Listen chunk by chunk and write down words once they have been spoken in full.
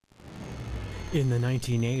In the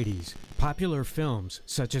 1980s, popular films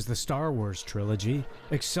such as the Star Wars trilogy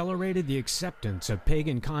accelerated the acceptance of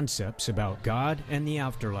pagan concepts about God and the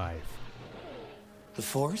afterlife. The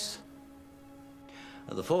Force?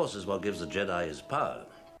 The Force is what gives the Jedi his power.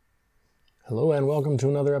 Hello and welcome to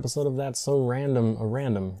another episode of That's So Random, a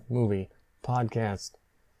Random Movie Podcast.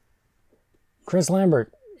 Chris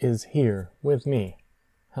Lambert is here with me.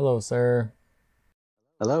 Hello, sir.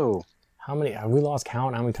 Hello. How many, have we lost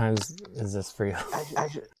count? How many times is this for you?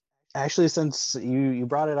 Actually, since you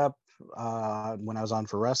brought it up when I was on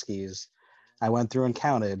for Ruskies, I went through and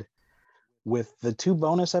counted. With the two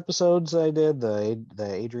bonus episodes I did, the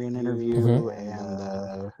Adrian interview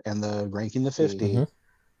and the Ranking the 50,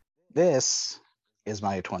 this is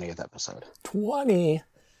my 20th episode. 20?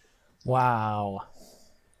 Wow.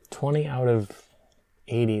 20 out of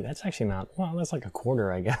 80. That's actually not, well, that's like a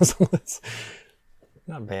quarter, I guess. That's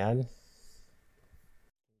not bad.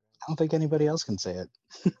 I don't think anybody else can say it.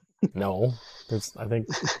 No.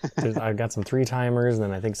 I've got some 3-timers, and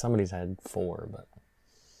then I think somebody's had 4, but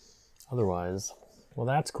otherwise, well,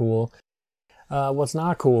 that's cool. What's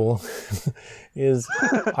not cool is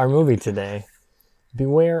our movie today,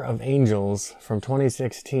 Beware of Angels from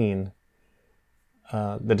 2016.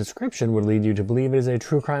 The description would lead you to believe it is a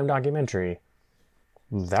true crime documentary.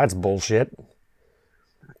 That's bullshit.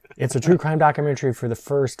 It's a true crime documentary for the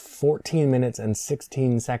first 14 minutes and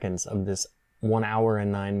 16 seconds of this 1 hour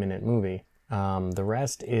and 9-minute movie. The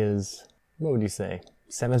rest is, what would you say,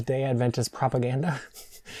 Seventh-day Adventist propaganda?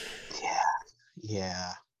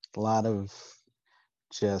 Yeah. A lot of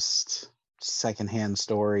just secondhand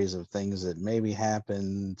stories of things that maybe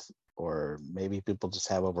happened, or maybe people just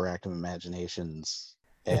have overactive imaginations.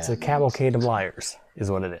 It's a cavalcade of liars,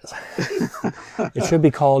 is what it is. It should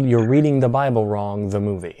be called You're Reading the Bible Wrong, the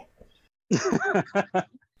movie.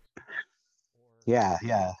 Yeah.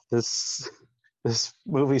 This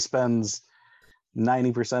movie spends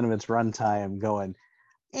 90% of its runtime going,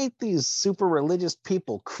 ain't these super religious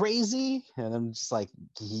people crazy? And I'm just like,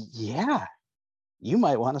 yeah, you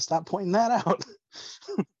might want to stop pointing that out.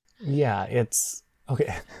 Yeah, it's...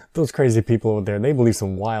 Okay, those crazy people over there, they believe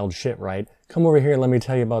some wild shit, right? Come over here and let me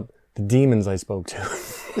tell you about the demons I spoke to.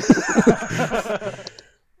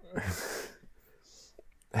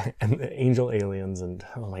 And the angel aliens, and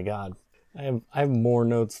oh my god. I have more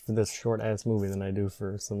notes for this short-ass movie than I do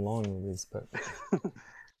for some long movies, but...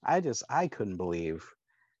 I couldn't believe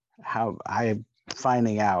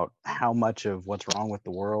finding out how much of what's wrong with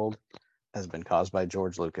the world has been caused by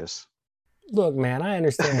George Lucas. Look, man, I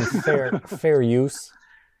understand fair use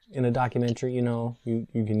in a documentary. You know, you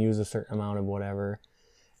can use a certain amount of whatever.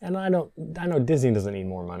 And I know Disney doesn't need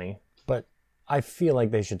more money, but I feel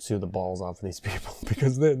like they should sue the balls off of these people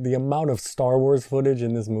because the amount of Star Wars footage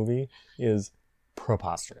in this movie is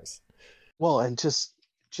preposterous. Well, and just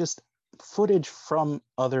footage from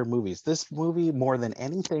other movies. This movie, more than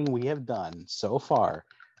anything we have done so far,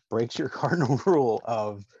 breaks your cardinal rule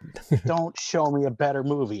of don't show me a better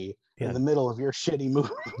movie in the middle of your shitty movie.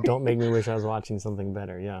 Don't make me wish I was watching something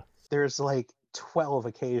better, yeah. There's like 12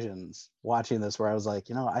 occasions watching this where I was like,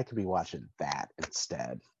 I could be watching that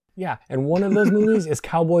instead. Yeah, and one of those movies is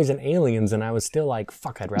Cowboys and Aliens, and I was still like,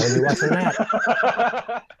 fuck, I'd rather be watching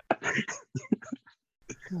that.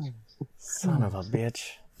 Son of a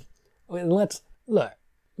bitch. Look,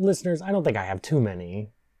 listeners, I don't think I have too many,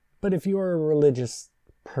 but if you're a religious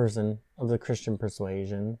person of the Christian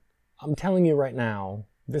persuasion, I'm telling you right now,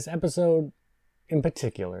 this episode in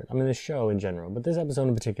particular, I mean this show in general, but this episode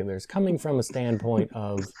in particular is coming from a standpoint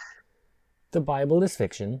of the Bible is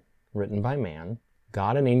fiction, written by man,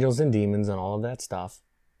 God and angels and demons and all of that stuff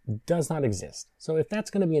does not exist. So if that's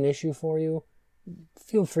going to be an issue for you,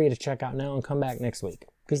 feel free to check out now and come back next week,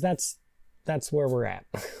 because that's where we're at,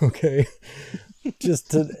 okay?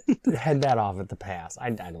 Just to head that off at the pass.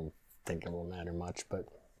 I don't think it will matter much, but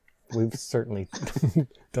we've certainly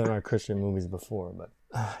done our Christian movies before. But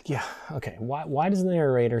yeah, okay. Why does the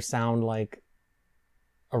narrator sound like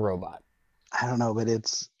a robot? I don't know, but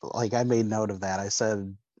it's like I made note of that. I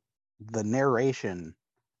said the narration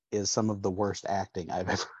is some of the worst acting I've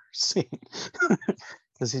ever seen,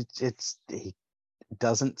 because he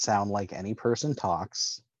doesn't sound like any person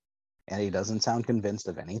talks. And he doesn't sound convinced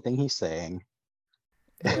of anything he's saying.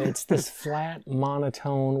 It's this flat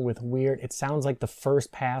monotone with weird... It sounds like the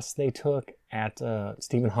first pass they took at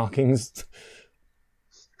Stephen Hawking's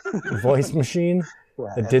voice machine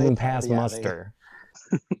that didn't pass muster.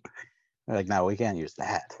 They're like, no, we can't use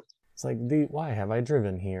that. It's like, why have I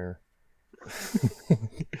driven here?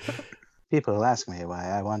 People ask me why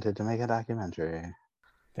I wanted to make a documentary.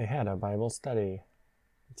 They had a Bible study.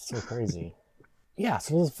 It's so crazy. yeah,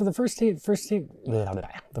 so for the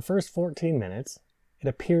the first 14 minutes, it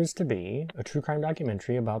appears to be a true crime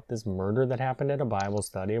documentary about this murder that happened at a Bible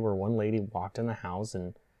study where one lady walked in the house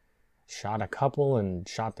and shot a couple and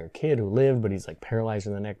shot their kid who lived, but he's like paralyzed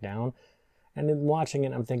from the neck down. And in watching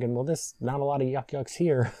it, I'm thinking, well, this not a lot of yucks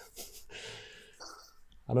here.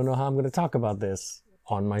 I don't know how I'm going to talk about this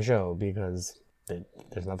on my show because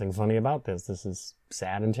there's nothing funny about this. This is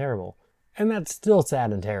sad and terrible. And that's still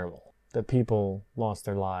sad and terrible that people lost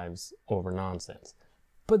their lives over nonsense.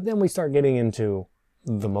 But then we start getting into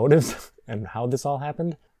the motives and how this all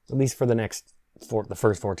happened, at least for the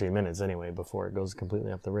first 14 minutes anyway, before it goes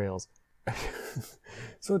completely off the rails.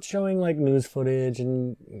 So it's showing like news footage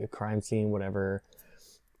and a crime scene, whatever.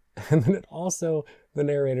 And then it also, the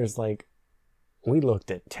narrator's like, we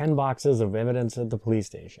looked at 10 boxes of evidence at the police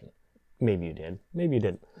station. Maybe you did, maybe you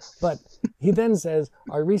didn't. But he then says,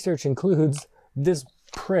 our research includes this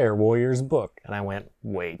Prayer Warriors book. And I went,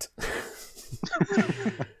 wait.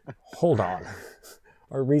 Hold on.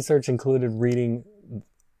 Our research included reading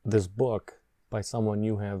this book by someone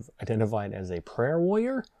you have identified as a prayer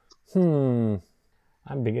warrior? I'm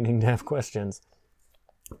beginning to have questions.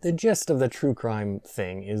 The gist of the true crime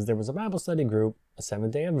thing is there was a Bible study group, a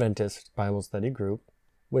Seventh-day Adventist Bible study group,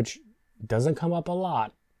 which doesn't come up a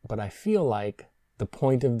lot, but I feel like the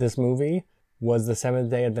point of this movie was the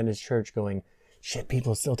Seventh-day Adventist Church going, shit,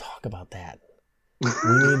 people still talk about that. We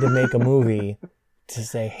need to make a movie to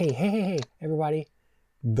say, hey, everybody,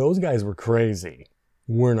 those guys were crazy.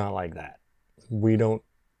 We're not like that. We don't,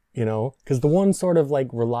 because the one sort of like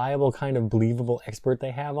reliable kind of believable expert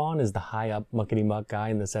they have on is the high up muckety muck guy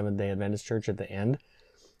in the Seventh-day Adventist Church at the end,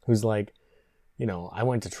 who's like, I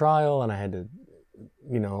went to trial and I had to,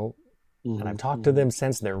 and I've talked to them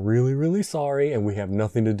since. They're really, really sorry and we have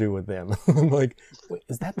nothing to do with them. I'm like, wait,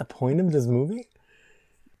 is that the point of this movie?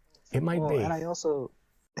 It might be. And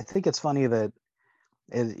I think it's funny that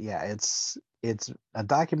it's a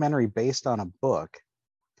documentary based on a book.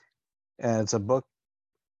 And it's a book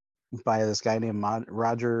by this guy named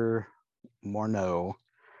Roger Morneau.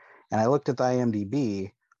 And I looked at the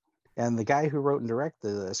IMDb, and the guy who wrote and directed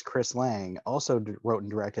this, Chris Lang, also wrote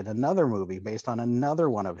and directed another movie based on another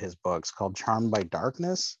one of his books called Charmed by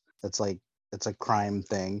Darkness. It's a crime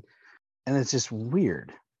thing. And it's just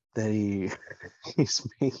weird that he's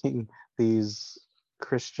making these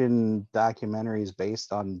Christian documentaries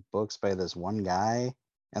based on books by this one guy.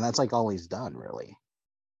 And that's like all he's done, really.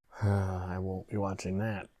 I won't be watching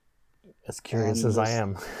that. As curious as I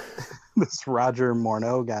am. This Roger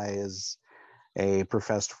Morneau guy is a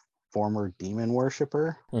professed former demon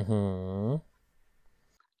worshiper. Mm-hmm.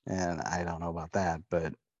 And I don't know about that,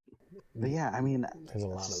 but yeah, I mean, there's a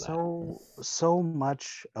lot of so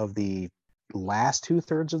much of the last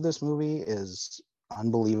 2/3 of this movie is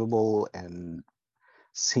unbelievable and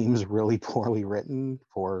seems really poorly written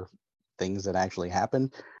for things that actually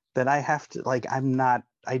happened, that I have to, like,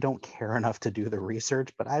 I don't care enough to do the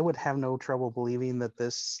research, but I would have no trouble believing that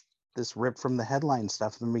this rip from the headline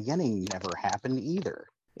stuff in the beginning never happened either.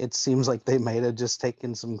 It seems like they might have just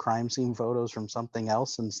taken some crime scene photos from something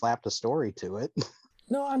else and slapped a story to it.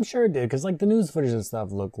 No, I'm sure it did, because like the news footage and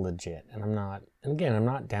stuff look legit, and I'm not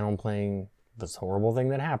downplaying this horrible thing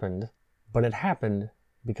that happened, but it happened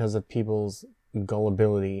because of people's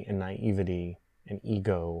gullibility and naivety and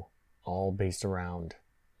ego, all based around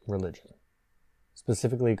religion.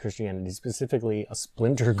 Specifically Christianity, specifically a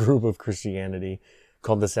splinter group of Christianity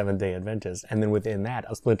called the Seventh-day Adventists, and then within that,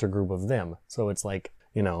 a splinter group of them. So it's like,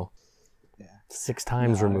 6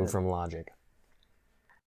 times removed from logic.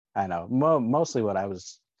 I know. Mostly what I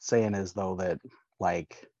was saying is, though, that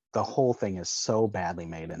like the whole thing is so badly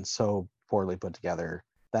made and so poorly put together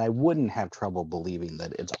that I wouldn't have trouble believing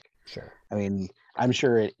that it's. Sure. I mean, I'm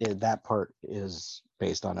sure that part is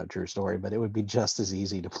based on a true story, but it would be just as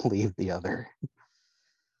easy to believe the other.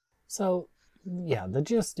 So, yeah, the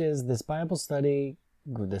gist is this Bible study,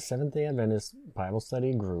 the Seventh-day Adventist Bible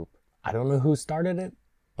study group. I don't know who started it,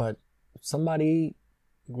 but somebody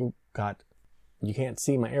who got, you can't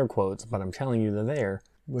see my air quotes, but I'm telling you they're there,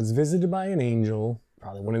 was visited by an angel,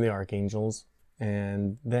 probably one of the archangels,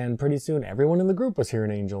 and then pretty soon everyone in the group was hearing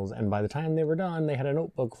angels, and by the time they were done, they had a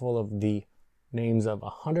notebook full of the names of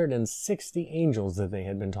 160 angels that they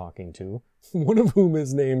had been talking to, one of whom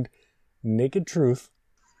is named Naked Truth,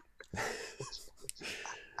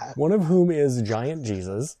 one of whom is Giant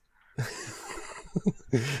Jesus,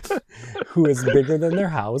 who is bigger than their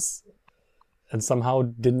house and somehow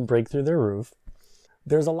didn't break through their roof.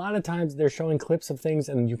 There's a lot of times they're showing clips of things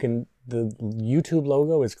and the YouTube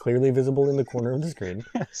logo is clearly visible in the corner of the screen,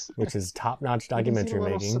 Yes. which is top-notch You can see documentary the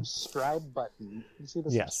little making. subscribe button. You see the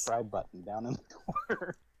Yes. subscribe button down in the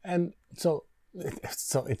corner. And so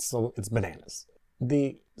it's bananas.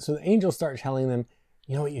 So the angels start telling them,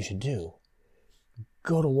 you know what you should do?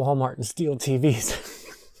 Go to Walmart and steal TVs.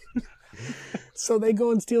 So they go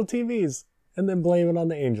and steal TVs and then blame it on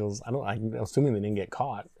the angels. I'm assuming they didn't get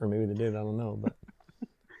caught, or maybe they did, I don't know. But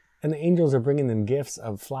and the angels are bringing them gifts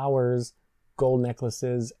of flowers, gold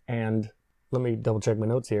necklaces, and let me double check my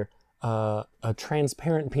notes here. A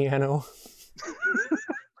transparent piano.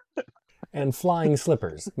 And flying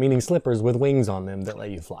slippers, meaning slippers with wings on them that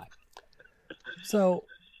let you fly. So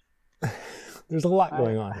there's a lot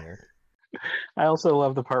going on here. I also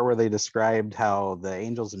love the part where they described how the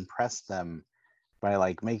angels impressed them by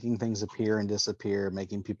like making things appear and disappear,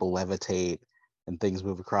 making people levitate and things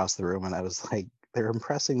move across the room. And I was like, they're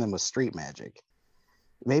impressing them with street magic.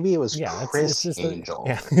 Maybe it was Chris Angel.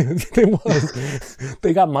 It was.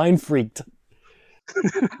 They got mind freaked.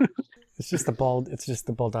 It's just the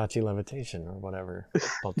Baldacci levitation or whatever.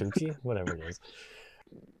 Balducci, whatever it is.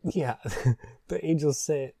 Yeah, the angels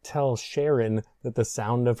tell Sharon that the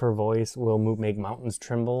sound of her voice will make mountains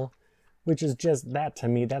tremble, which is just that to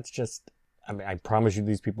me. That's just. I mean, I promise you,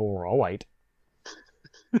 these people were all white.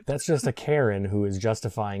 That's just a Karen who is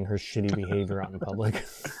justifying her shitty behavior out in public.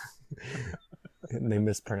 They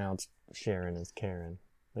mispronounced Sharon as Karen.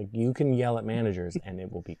 Like, you can yell at managers and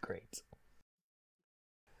it will be great.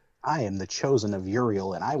 I am the chosen of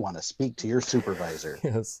Uriel and I want to speak to your supervisor.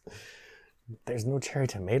 Yes. There's no cherry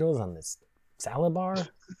tomatoes on this salad bar?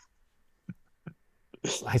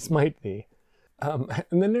 Slice might be.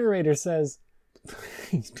 And the narrator says,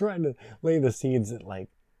 he's trying to lay the seeds that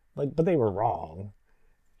but they were wrong.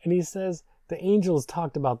 And he says, the angels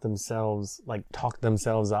talked themselves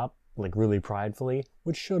up, like really pridefully,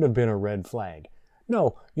 which should have been a red flag.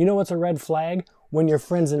 No, you know what's a red flag? When your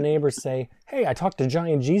friends and neighbors say, hey, I talked to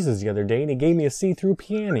Giant Jesus the other day and he gave me a see-through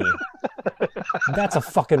peony. That's a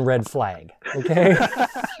fucking red flag, okay?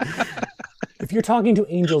 If you're talking to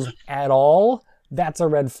angels at all, that's a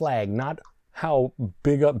red flag, not how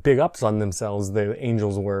big ups on themselves the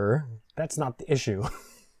angels were. That's not the issue.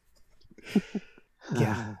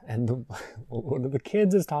 Yeah, and one of the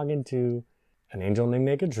kids is talking to an angel named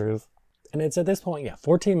Naked Truth. And it's at this point,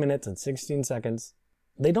 14 minutes and 16 seconds.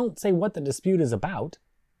 They don't say what the dispute is about.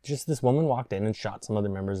 Just this woman walked in and shot some other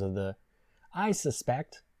members of I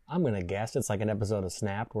suspect, I'm going to guess, it's like an episode of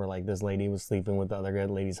Snapped where like this lady was sleeping with the other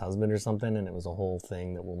lady's husband or something, and it was a whole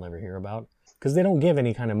thing that we'll never hear about. Because they don't give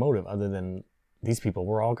any kind of motive other than these people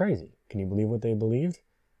were all crazy. Can you believe what they believed?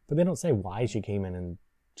 But they don't say why she came in and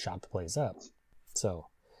shot the place up. So,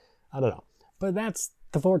 I don't know. But that's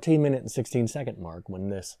the 14-minute and 16-second mark when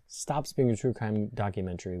this stops being a true crime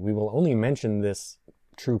documentary. We will only mention this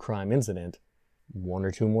true crime incident one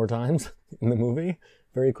or two more times in the movie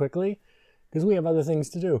very quickly because we have other things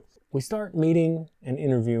to do. We start meeting and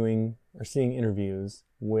interviewing or seeing interviews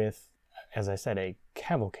with, as I said, a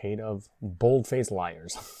cavalcade of bold-faced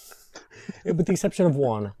liars. With the exception of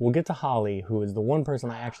one. We'll get to Holly, who is the one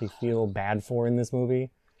person I actually feel bad for in this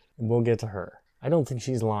movie. And we'll get to her. I don't think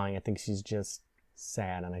she's lying. I think she's just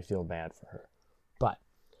sad and I feel bad for her. But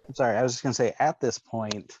I'm sorry, I was just going to say, at this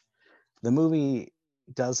point, the movie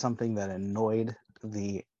does something that annoyed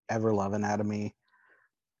the ever-loving out of me,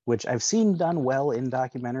 which I've seen done well in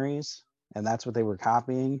documentaries, and that's what they were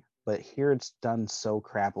copying, but here it's done so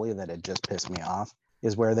crappily that it just pissed me off,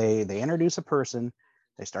 is where they introduce a person,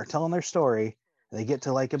 they start telling their story, they get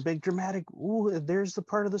to like a big dramatic, ooh, there's the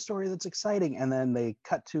part of the story that's exciting, and then they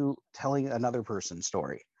cut to telling another person's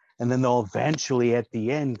story. And then they'll eventually at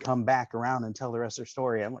the end come back around and tell the rest of their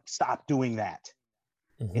story. I'm like, stop doing that.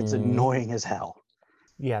 Mm-hmm. It's annoying as hell.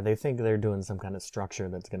 Yeah, they think they're doing some kind of structure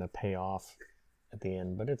that's going to pay off at the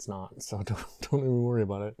end, but it's not, so don't even worry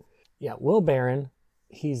about it. Yeah, Will Barron,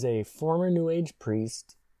 he's a former New Age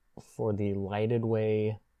priest for the Lighted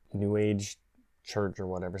Way New Age church or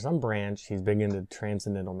whatever, some branch. He's big into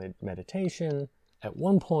transcendental meditation. At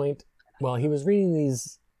one point, well, he was reading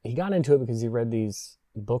these, he got into it because he read these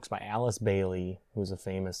books by Alice Bailey, who's a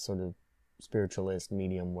famous sort of spiritualist,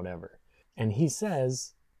 medium, whatever. And he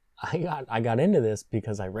says, I got into this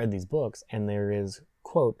because I read these books, and there is,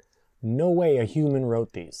 quote, no way a human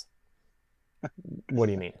wrote these. What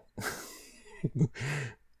do you mean?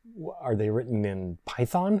 Are they written in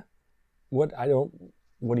Python? What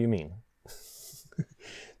do you mean?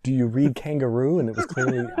 Do you read Kangaroo? And it was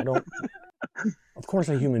clearly, of course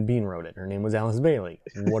a human being wrote it. Her name was Alice Bailey.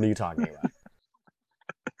 What are you talking about?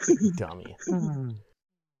 Dummy.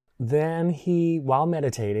 Then while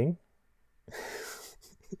meditating,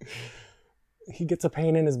 he gets a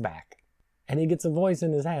pain in his back. And he gets a voice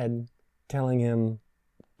in his head telling him,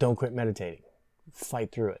 don't quit meditating.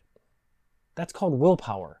 Fight through it. That's called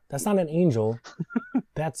willpower. That's not an angel.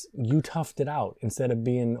 That's you toughed it out instead of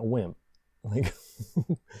being a wimp. Like,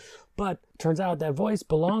 but turns out that voice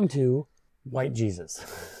belonged to white Jesus.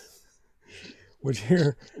 Which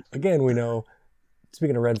here, again, we know,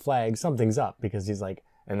 speaking of red flags, something's up, because he's like,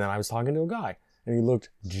 and then I was talking to a guy, and he looked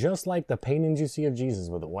just like the paintings you see of Jesus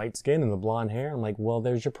with the white skin and the blonde hair. I'm like, well,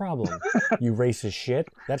 there's your problem. You racist shit.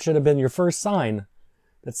 That should have been your first sign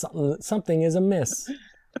that something is amiss.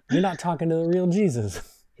 You're not talking to the real Jesus.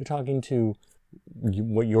 You're talking to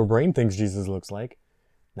what your brain thinks Jesus looks like,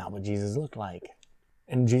 not what Jesus looked like.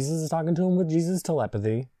 And Jesus is talking to him with Jesus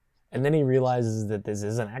telepathy. And then he realizes that this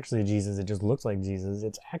isn't actually Jesus. It just looks like Jesus.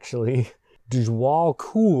 It's actually Djwal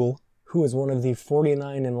Khul, who is one of the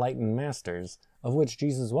 49 enlightened masters, of which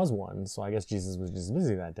Jesus was one. So I guess Jesus was just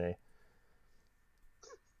busy that day.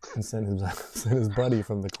 And sent his buddy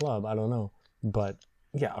from the club. I don't know. But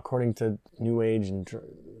yeah, according to New Age and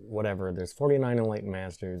whatever, there's 49 enlightened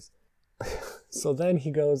masters. So then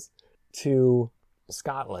he goes to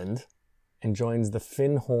Scotland and joins the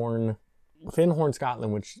Findhorn,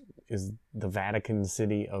 Scotland, which is the Vatican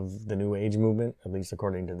City of the New Age movement, at least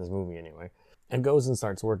according to this movie anyway, and goes and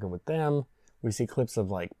starts working with them. We see clips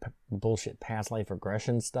of like bullshit past life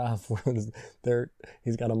regression stuff where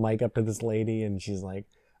he's got a mic up to this lady and she's like,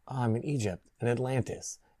 oh, I'm in Egypt and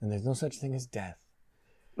Atlantis and there's no such thing as death.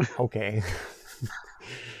 Okay.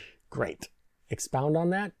 Great. Expound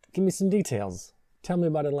on that. Give me some details. Tell me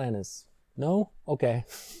about Atlantis. No? Okay.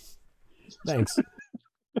 Thanks.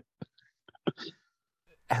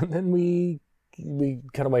 And then we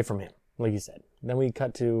cut away from him, like you said. Then we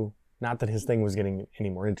cut to, not that his thing was getting any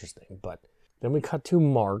more interesting, but then we cut to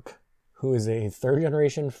Mark, who is a third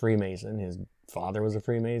generation Freemason. His father was a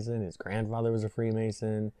Freemason. His grandfather was a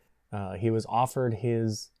Freemason. He was offered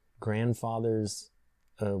his grandfather's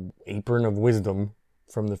apron of wisdom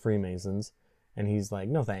from the Freemasons. And he's like,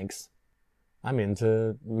 no thanks. I'm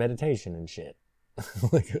into meditation and shit.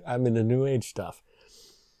 Like, I'm into New Age stuff.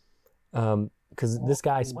 Because this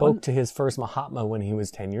guy spoke to his first Mahatma when he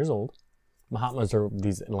was 10 years old. Mahatmas are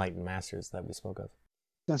these enlightened masters that we spoke of.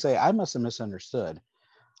 I was gonna say, I must have misunderstood.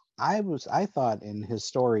 I thought in his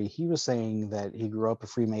story he was saying that he grew up a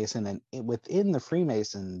Freemason, and within the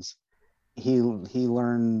Freemasons, he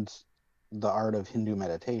learned the art of Hindu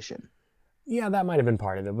meditation. Yeah, that might have been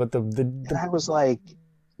part of it, but and I was like,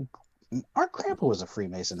 our grandpa was a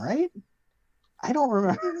Freemason, right? I don't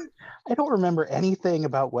remember anything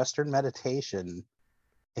about Western meditation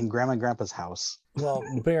in Grandma and Grandpa's house. Well,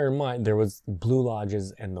 bear in mind there was Blue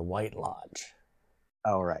Lodges and the White Lodge.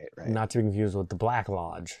 Oh, right. Not to be confused with the Black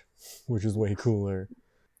Lodge, which is way cooler.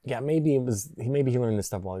 Yeah, maybe he learned this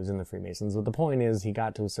stuff while he was in the Freemasons, but the point is he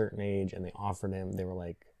got to a certain age and they offered him, they were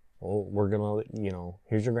like, oh, we're gonna,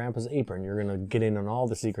 here's your grandpa's apron, you're gonna get in on all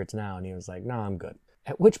the secrets now, and he was like, no, I'm good.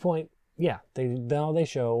 At which point, yeah, they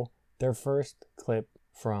show their first clip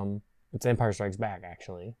from, it's Empire Strikes Back,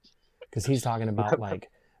 actually, because he's talking about, like,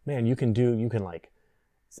 man, you can like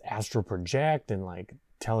astral project and like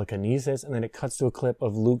telekinesis, and then it cuts to a clip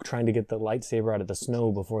of Luke trying to get the lightsaber out of the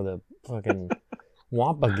snow before the fucking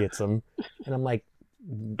Wampa gets him, and I'm like,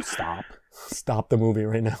 stop the movie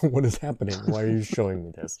right now. What is happening? Why are you showing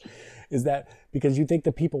me this? Is that because you think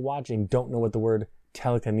the people watching don't know what the word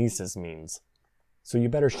telekinesis means? So you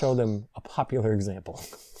better show them a popular example.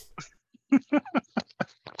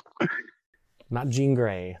 Not Jean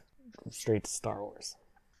Grey, straight to Star Wars.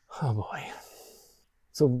 Oh boy.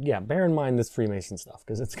 So yeah, bear in mind this Freemason stuff,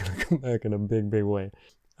 because it's going to come back in a big, big way.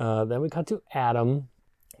 Then we cut to Adam,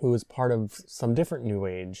 who is part of some different New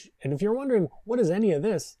Age. And if you're wondering, what does any of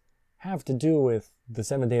this have to do with the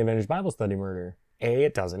Seventh-day Adventist Bible study murder? A,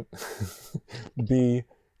 it doesn't. B,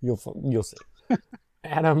 you'll see.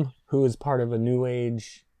 Adam, who is part of a New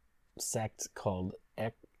Age sect called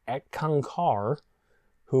Eckankar,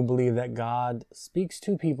 who believe that God speaks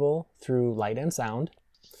to people through light and sound.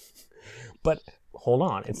 But hold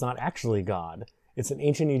on, it's not actually God. It's an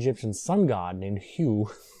ancient Egyptian sun god named Hu,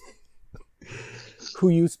 who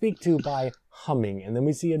you speak to by humming. And then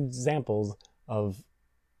we see examples of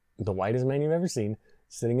the whitest man you've ever seen,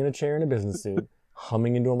 sitting in a chair in a business suit,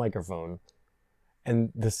 humming into a microphone.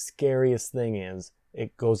 And the scariest thing is,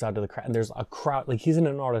 it goes out to the crowd, and there's a crowd, like he's in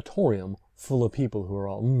an auditorium full of people who are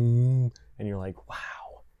all, and you're like,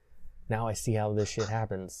 wow, now I see how this shit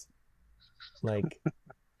happens. Like,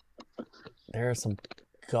 there are some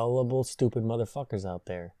gullible, stupid motherfuckers out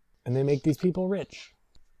there, and they make these people rich.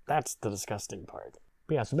 That's the disgusting part.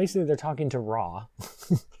 But yeah, so basically they're talking to Ra.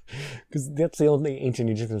 Because that's the only ancient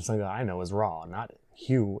Egyptian song that I know is Ra, not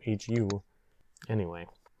Hu, H-U. Anyway,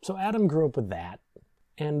 so Adam grew up with that.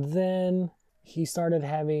 And then he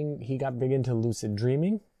got big into lucid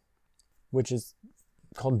dreaming, which is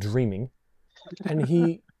called dreaming. And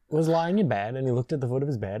he was lying in bed, and he looked at the foot of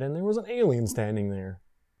his bed, and there was an alien standing there.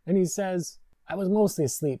 And he says, I was mostly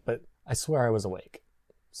asleep, but I swear I was awake.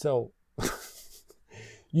 So,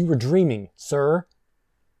 you were dreaming, sir.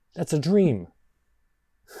 That's a dream.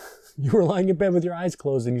 You were lying in bed with your eyes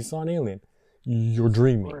closed, and you saw an alien. You're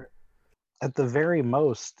dreaming. Or at the very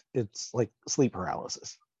most, it's like sleep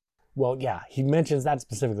paralysis. Well, yeah, he mentions that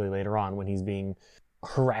specifically later on when he's being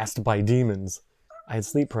harassed by demons. I had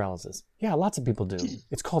sleep paralysis. Yeah, lots of people do.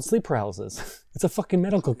 It's called sleep paralysis. It's a fucking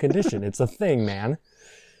medical condition. It's a thing, man.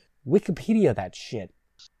 Wikipedia that shit.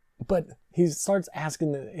 But he starts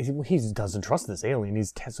asking, he doesn't trust this alien.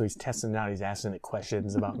 So he's testing it out. He's asking it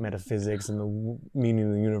questions about metaphysics and the meaning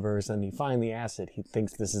of the universe. And he finally asks it. He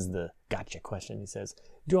thinks this is the gotcha question. He says,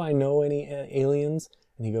 do I know any aliens?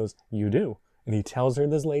 And he goes, you do. And he tells her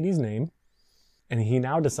this lady's name. And he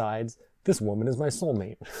now decides, this woman is my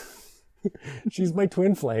soulmate. She's my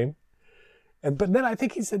twin flame. But then I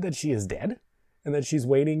think he said that she is dead. And that she's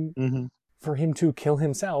waiting for him to kill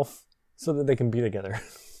himself so that they can be together.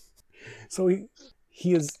 So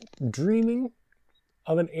he is dreaming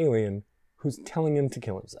of an alien who's telling him to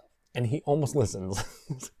kill himself. And he almost listens.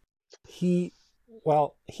 He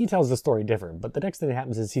tells the story different, but the next thing that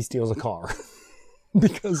happens is he steals a car.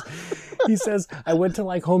 Because he says, I went to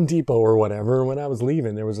like Home Depot or whatever, and when I was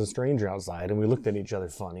leaving, there was a stranger outside, and we looked at each other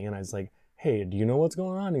funny, and I was like, hey, do you know what's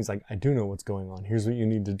going on? He's like, I do know what's going on. Here's what you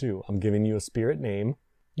need to do. I'm giving you a spirit name.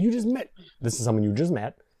 You just met. This is someone you just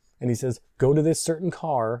met. And he says, go to this certain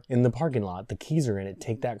car in the parking lot. The keys are in it.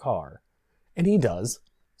 Take that car. And he does.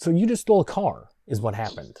 So you just stole a car, is what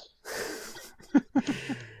happened.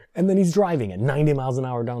 And then he's driving at 90 miles an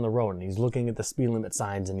hour down the road, and he's looking at the speed limit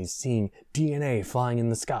signs, and he's seeing DNA flying in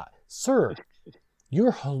the sky. Sir,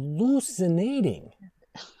 you're hallucinating.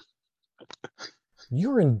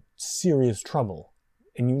 You're in serious trouble,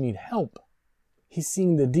 and you need help. He's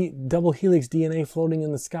seeing the double helix DNA floating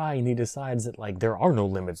in the sky, and he decides that, like, there are no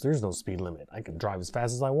limits. There's no speed limit. I can drive as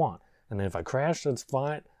fast as I want. And then if I crash, that's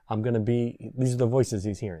fine. These are the voices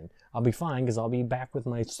he's hearing. I'll be fine because I'll be back with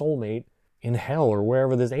my soulmate in hell or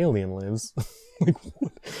wherever this alien lives. Like,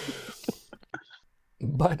 what?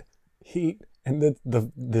 But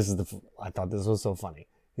I thought this was so funny.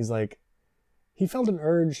 He's like, he felt an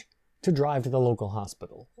urge to drive to the local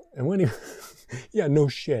hospital. And when yeah, no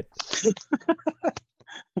shit.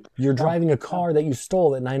 You're driving a car that you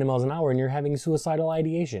stole at 90 miles an hour and you're having suicidal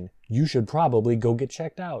ideation. You should probably go get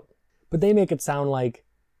checked out. But they make it sound like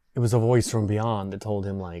it was a voice from beyond that told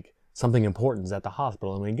him, like, something important is at the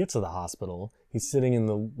hospital. And when he gets to the hospital, he's sitting in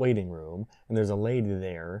the waiting room, and there's a lady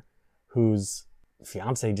there whose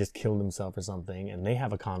fiance just killed himself or something, and they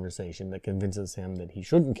have a conversation that convinces him that he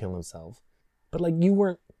shouldn't kill himself. But, like,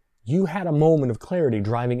 you had a moment of clarity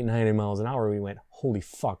driving at 90 miles an hour. We went, holy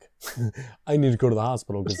fuck, I need to go to the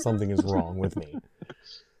hospital because something is wrong with me.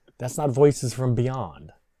 That's not voices from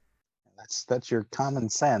beyond. That's your common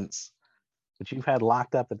sense, which you've had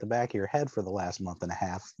locked up at the back of your head for the last month and a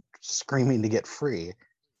half, screaming to get free.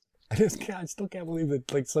 I still can't believe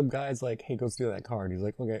that, like, some guy's like, hey, go steal that car. And he's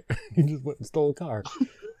like, okay. He just went and stole a car.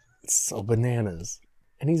 It's so bananas.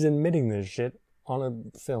 And he's admitting this shit on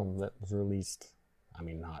a film that was released, I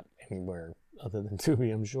mean, not anywhere other than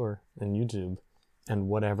Tubi, I'm sure, and YouTube, and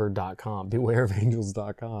whatever.com,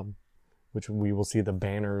 bewareofangels.com, which we will see the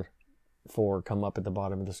banner for come up at the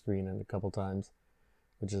bottom of the screen in a couple times,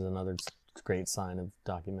 which is another great sign of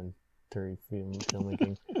documentary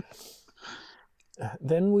filmmaking.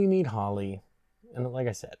 Then we meet Holly, and like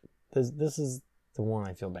I said, this is the one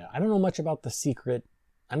I feel bad. I don't know much about The Secret.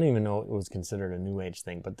 I don't even know it was considered a New Age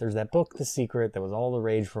thing, but there's that book, The Secret, that was all the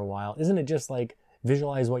rage for a while. Isn't it just like,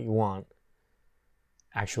 visualize what you want,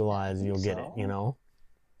 actualize, you'll get it, you know?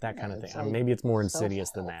 That kind of thing. Like, maybe it's more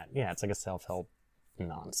insidious than that. Yeah, it's like a self-help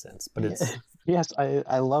nonsense, but it's... Yes,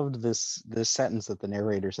 I loved this sentence that the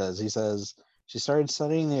narrator says. He says, she started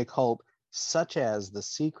studying the occult, such as The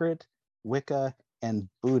Secret, Wicca, and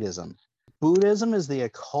Buddhism. Buddhism is the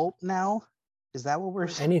occult now? Is that what we're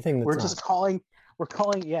saying? Anything that's we're just calling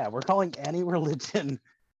any religion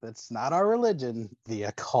that's not our religion the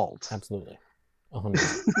occult. Absolutely.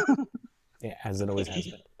 100%. Yeah, as it always has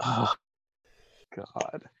been. Oh,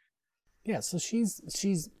 God. Yeah, so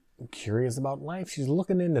she's curious about life. She's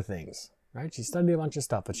looking into things, right? She studied a bunch of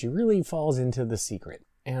stuff, but she really falls into The Secret.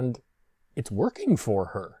 And it's working for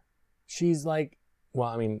her. She's like, Well,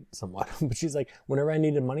 I mean, somewhat. But she's like, whenever I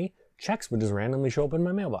needed money, checks would just randomly show up in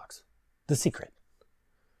my mailbox. The secret.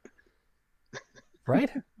 Right?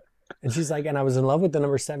 And she's like, and I was in love with the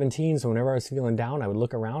number 17, so whenever I was feeling down, I would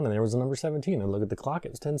look around and there was a number 17. I'd look at the clock,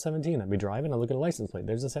 it was 10:17. I'd be driving, I'd look at a license plate,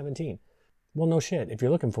 there's a 17. Well, no shit. If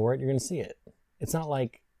you're looking for it, you're going to see it. It's not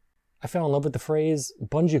like I fell in love with the phrase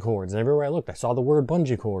bungee cords, and everywhere I looked, I saw the word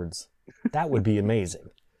bungee cords. That would be amazing.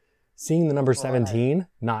 Seeing the number 17,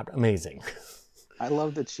 not amazing. I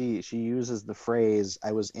love that she uses the phrase,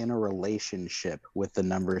 I was in a relationship with the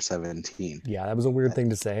number 17. Yeah, that was a weird thing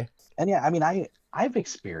to say. And yeah, I mean, I've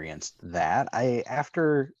experienced that.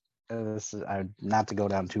 Not to go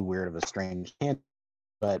down too weird of a strange tangent,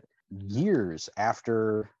 but years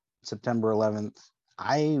after September 11th,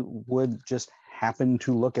 I would just happen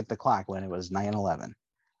to look at the clock when it was 9:11,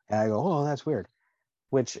 and I go, oh, that's weird,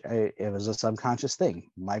 which it was a subconscious thing.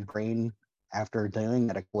 My brain, after doing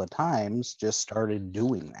it a couple of times, just started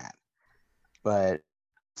doing that. But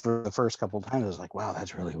for the first couple of times, I was like, wow,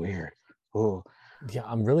 that's really weird. Oh, yeah,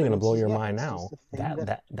 I'm really going to blow your mind now.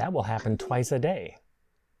 That will happen twice a day.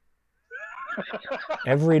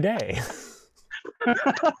 Every day.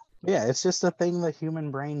 Yeah, it's just a thing the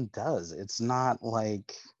human brain does. It's not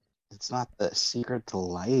the secret to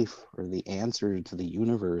life or the answer to the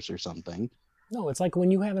universe or something. No, it's like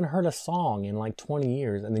when you haven't heard a song in like 20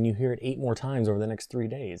 years and then you hear it 8 more times over the next 3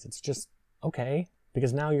 days. It's just, okay,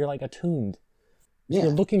 because now you're like attuned. If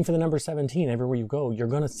you're looking for the number 17 everywhere you go, you're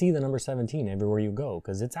going to see the number 17 everywhere you go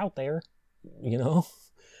because it's out there, you know?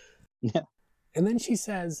 Yeah. And then she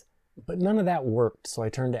says, but none of that worked, so I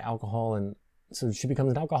turned to alcohol, and so she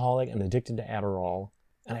becomes an alcoholic and addicted to Adderall.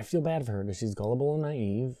 And I feel bad for her because she's gullible and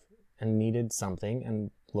naive and needed something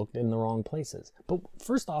and looked in the wrong places. But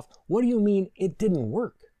first off, what do you mean it didn't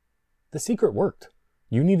work? The secret worked.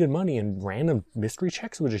 You needed money and random mystery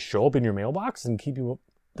checks would just show up in your mailbox and keep you up.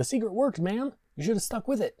 The secret worked, man. You should have stuck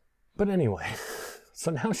with it. But anyway,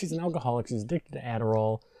 so now she's an alcoholic. She's addicted to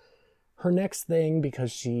Adderall. Her next thing,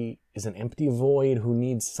 because she is an empty void who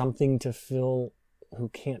needs something to fill, who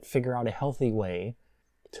can't figure out a healthy way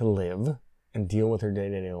to live and deal with her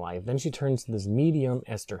day-to-day life. Then she turns to this medium,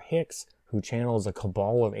 Esther Hicks, who channels a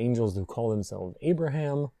cabal of angels who call themselves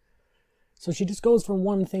Abraham. So she just goes from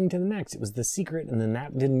one thing to the next. It was the secret, and then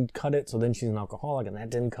that didn't cut it, so then she's an alcoholic, and that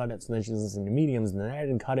didn't cut it, so then she's listening to mediums, and then that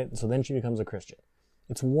didn't cut it, and so then she becomes a Christian.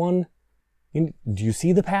 It's one... Do you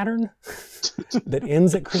see the pattern that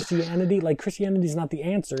ends at Christianity? Like, Christianity's not the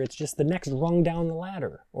answer, it's just the next rung down the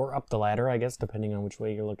ladder, or up the ladder, I guess, depending on which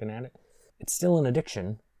way you're looking at it. It's still an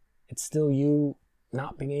addiction. It's still you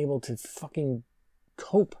not being able to fucking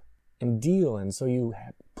cope and deal, and so you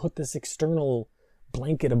put this external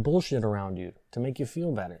blanket of bullshit around you to make you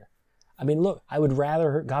feel better. I mean, look, I would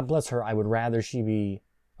rather her, God bless her, I would rather she be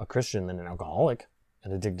a Christian than an alcoholic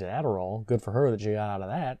and addicted to Adderall. Good for her that she got out of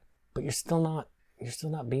that. But you're still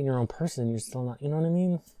not being your own person. You're still not, you know what I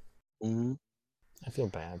mean? Mm-hmm. I feel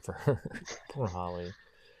bad for her. Poor Holly.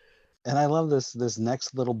 And I love this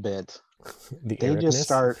next little bit. They just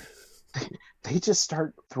start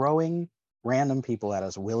throwing random people at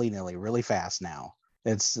us willy-nilly really fast now.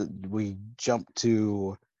 We jump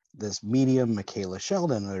to this medium, Michaela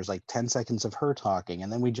Sheldon. There's like 10 seconds of her talking.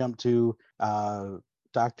 And then we jump to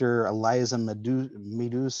Dr. Eliza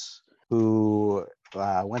Medus, who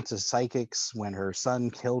went to psychics when her son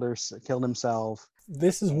killed himself.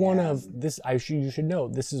 This is you should know,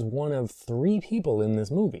 this is one of 3 people in this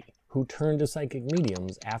movie who turned to psychic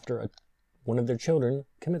mediums after one of their children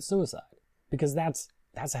commits suicide. Because that's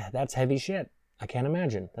heavy shit. I can't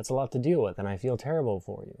imagine. That's a lot to deal with, and I feel terrible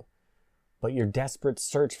for you. But your desperate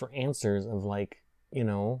search for answers of like, you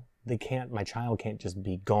know, my child can't just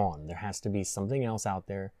be gone. There has to be something else out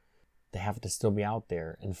there. They have to still be out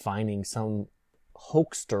there, and finding some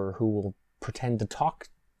hoaxer who will pretend to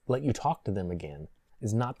let you talk to them again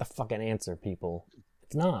is not the fucking answer, people.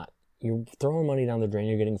 It's not. You're throwing money down the drain,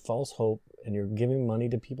 you're getting false hope, and you're giving money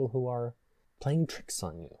to people who are playing tricks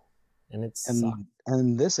on you. And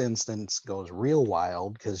and this instance goes real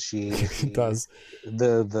wild because she does.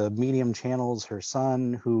 The medium channels her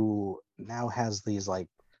son, who now has these like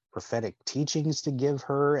prophetic teachings to give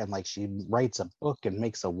her, and like she writes a book and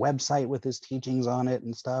makes a website with his teachings on it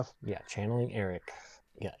and stuff. Yeah, channeling Eric.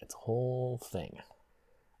 Yeah, it's a whole thing.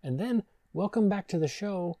 And then welcome back to the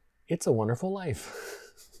show, It's a Wonderful Life.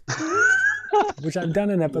 Which I've done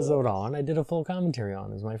an episode on. I did a full commentary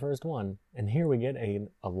on. It was my first one. And here we get a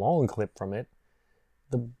long clip from it.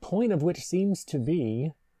 The point of which seems to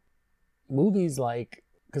be movies like...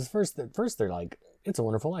 Because first they're like, It's a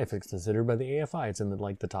Wonderful Life. It's considered by the AFI. It's in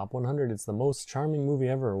the top 100. It's the most charming movie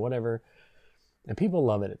ever or whatever. And people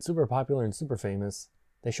love it. It's super popular and super famous.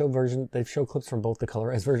 They show clips from both the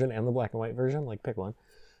colorized version and the black and white version, like pick one.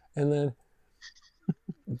 And then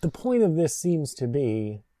the point of this seems to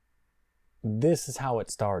be, this is how it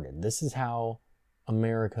started. This is how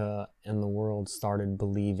America and the world started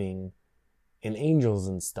believing in angels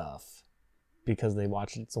and stuff, because they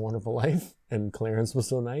watched It's a Wonderful Life and Clarence was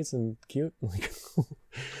so nice and cute. Like,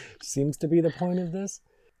 seems to be the point of this.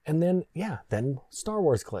 And then, then Star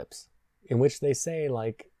Wars clips in which they say,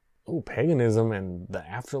 like, oh, paganism and the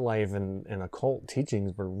afterlife and occult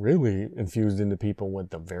teachings were really infused into people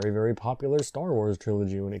with the very, very popular Star Wars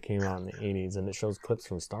trilogy when it came out in the 80s. And it shows clips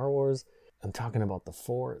from Star Wars. I'm talking about the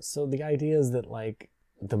Force. So the idea is that, like,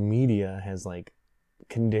 the media has, like,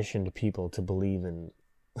 conditioned people to believe in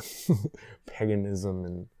paganism,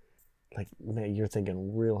 and, like, man, you're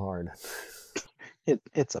thinking real hard.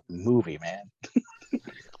 It's a movie, man.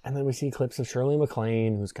 And then we see clips of Shirley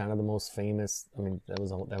MacLaine, who's kind of the most famous. I mean, that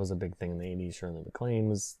was a big thing in the 80s. Shirley MacLaine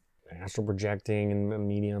was astral projecting and a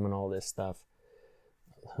medium and all this stuff.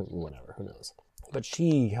 Whatever, who knows. But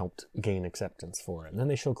she helped gain acceptance for it. And then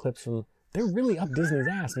they show clips from... They're really up Disney's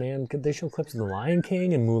ass, man. They show clips of The Lion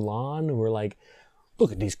King and Mulan, who were like,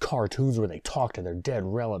 look at these cartoons where they talk to their dead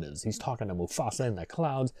relatives. He's talking to Mufasa in the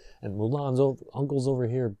clouds, and Mulan's uncle's over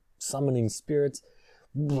here summoning spirits.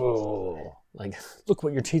 Whoa. Like, look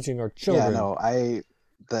what you're teaching our children. Yeah, no, I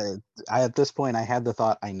at this point I had the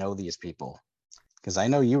thought, I know these people, because I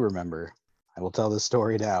know you remember. I will tell this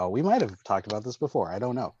story now. We might have talked about this before, I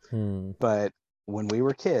don't know. But when we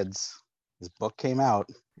were kids, this book came out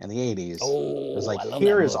in the 80s. Oh, it was like,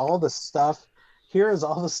 here is all the stuff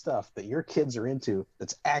that your kids are into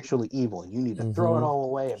that's actually evil, and you need to throw it all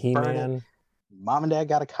away and burn it. Mom and Dad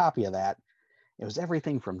got a copy of that. It was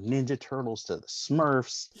everything from Ninja Turtles to the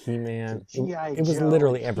Smurfs. He-Man. It was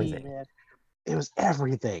literally everything. He-Man. It was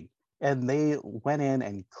everything. And they went in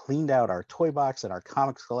and cleaned out our toy box and our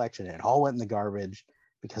comics collection, and it all went in the garbage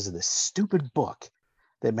because of this stupid book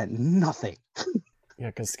that meant nothing. Yeah,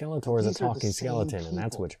 because Skeletor is a talking skeleton, and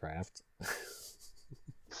that's witchcraft.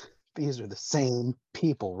 These are the same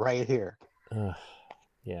people right here.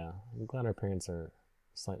 Yeah, I'm glad our parents are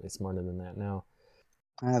slightly smarter than that now.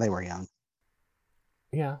 They were young.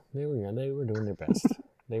 Yeah, they were young. They were doing their best.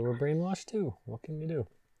 They were brainwashed too. What can you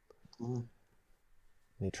do?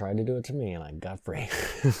 They tried to do it to me, and I got free.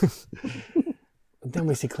 Then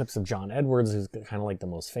we see clips of John Edwards, who's kind of like the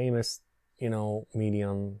most famous,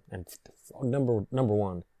 medium. And number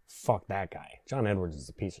one, fuck that guy. John Edwards is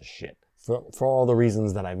a piece of shit. For all the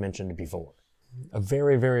reasons that I've mentioned before. A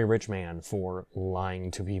very, very rich man for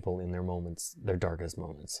lying to people in their moments, their darkest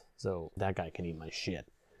moments. So that guy can eat my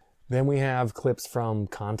shit. Then we have clips from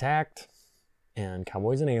Contact and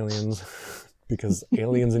Cowboys and Aliens, because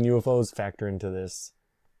aliens and UFOs factor into this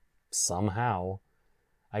somehow.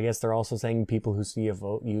 I guess they're also saying people who see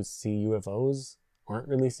UFOs aren't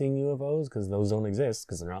really seeing UFOs, because those don't exist,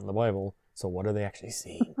 because they're not in the Bible. So what are they actually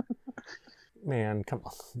seeing? Man, come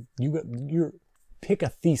on. You pick a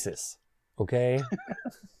thesis, okay?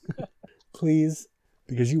 Please.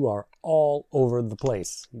 Because you are all over the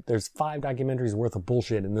place. There's 5 documentaries worth of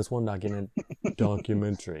bullshit in this one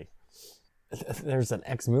documentary. There's an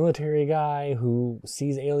ex-military guy who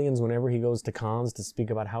sees aliens whenever he goes to cons to speak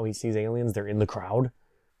about how he sees aliens. They're in the crowd.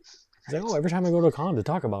 He's like, every time I go to a con to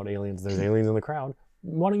talk about aliens, there's aliens in the crowd.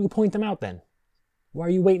 Why don't you point them out then? Why are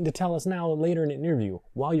you waiting to tell us now later in an interview?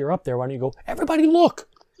 While you're up there, why don't you go, everybody look!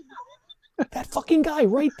 That fucking guy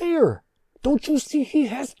right there! Don't you see he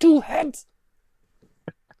has 2 heads?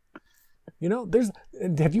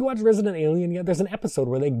 Have you watched Resident Alien yet? There's an episode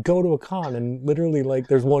where they go to a con and literally, like,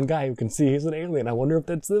 there's one guy who can see he's an alien. I wonder if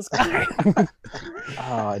that's this guy.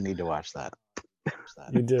 Oh, I need to watch that.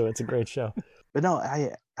 You do. It's a great show. But no,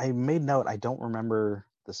 I made note. I don't remember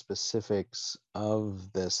the specifics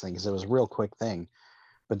of this thing because it was a real quick thing.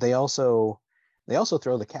 But they also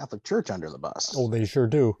throw the Catholic Church under the bus. Oh, they sure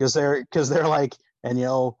do. Because they're like, and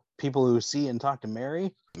people who see and talk to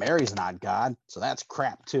Mary's not God, so that's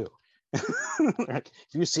crap too. If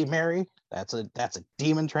you see Mary, that's a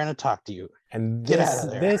demon trying to talk to you. And get out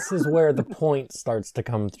of there. This is where the point starts to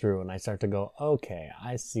come through, and I start to go, okay,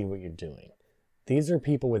 I see what you're doing. These are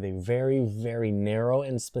people with a very, very narrow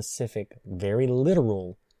and specific, very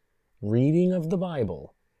literal reading of the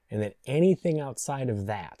Bible, and that anything outside of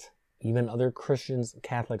that, even other Christians,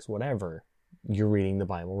 Catholics, whatever, you're reading the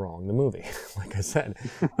Bible wrong, the movie, like I said,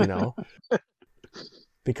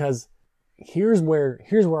 because here's where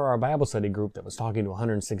our Bible study group that was talking to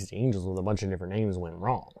 160 angels with a bunch of different names went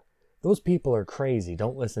wrong. Those people are crazy.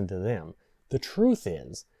 Don't listen to them. The truth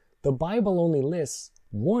is, the Bible only lists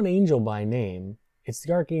one angel by name. It's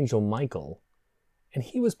the Archangel Michael, And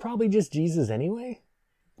he was probably just Jesus anyway,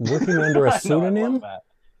 working under a pseudonym.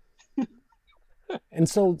 And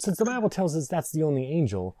so, since the Bible tells us that's the only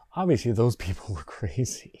angel, obviously those people were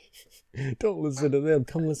crazy. Don't listen to them.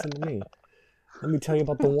 Come listen to me. Let me tell you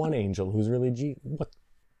about the one angel who's really what?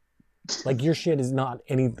 Like, your shit is not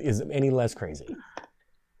any less crazy.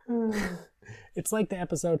 It's like the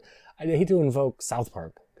episode. I hate to invoke South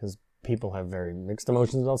Park because people have very mixed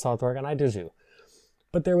emotions about South Park, and I do too.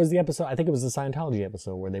 But there was the episode. I think it was the Scientology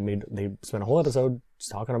episode where they spent a whole episode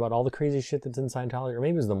just talking about all the crazy shit that's in Scientology, or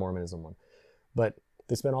maybe it was the Mormonism one. But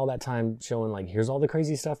they spent all that time showing, like, here's all the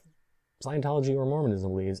crazy stuff Scientology or Mormonism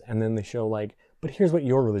believes, and then they show, like, but here's what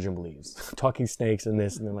your religion believes. Talking snakes and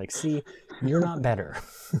this, and they're like, see, you're not better.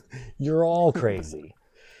 You're all crazy.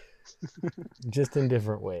 Just in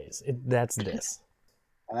different ways. That's this.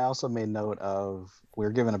 And I also made note of, we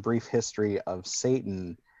were given a brief history of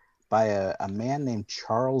Satan by a man named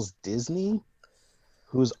Charles Disney,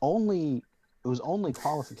 whose only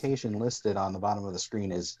qualification listed on the bottom of the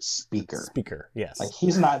screen is speaker. Speaker, yes. Like,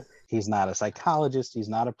 he's not a psychologist, he's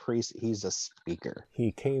not a priest, he's a speaker.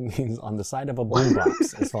 He's on the side of a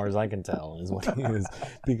boombox, as far as I can tell, is what he is.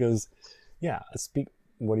 Because, yeah,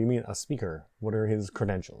 what do you mean, a speaker? What are his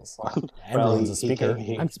credentials? Everyone's a speaker.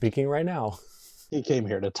 I'm speaking right now. He came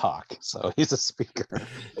here to talk, so he's a speaker.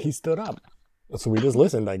 He stood up. So we just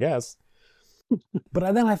listened, I guess.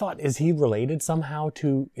 But then I thought, is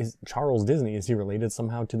Charles Disney, is he related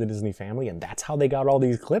somehow to the Disney family? And that's how they got all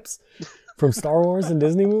these clips from Star Wars and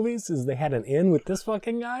Disney movies? Is they had an in with this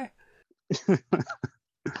fucking guy?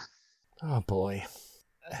 Oh, boy.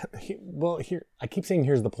 Well, I keep saying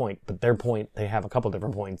here's the point, but their point, they have a couple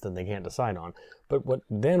different points that they can't decide on. But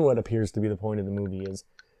what appears to be the point of the movie is,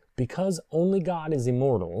 because only God is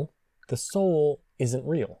immortal, the soul isn't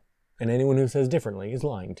real. And anyone who says differently is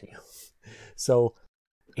lying to you. So,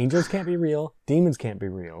 angels can't be real, demons can't be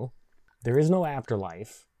real. There is no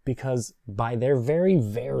afterlife, because by their very,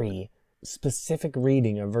 very specific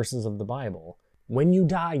reading of verses of the Bible, when you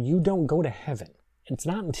die, you don't go to heaven. It's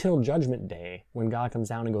not until Judgment Day when God comes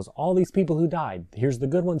down and goes, all these people who died, here's the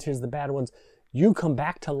good ones, here's the bad ones. You come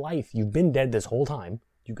back to life. You've been dead this whole time.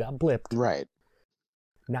 You got blipped. Right.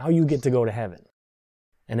 Now you get to go to heaven.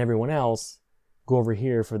 And everyone else, go over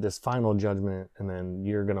here for this final judgment, and then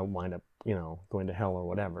you're going to wind up, going to hell or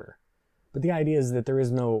whatever. But the idea is that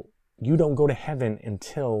you don't go to heaven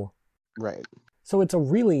until... Right. So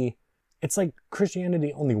it's like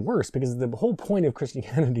Christianity only worse, because the whole point of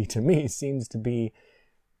Christianity to me seems to be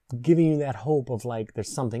giving you that hope of, like,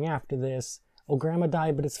 there's something after this. Oh, grandma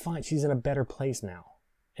died, but it's fine. She's in a better place now.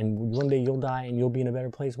 And one day you'll die and you'll be in a better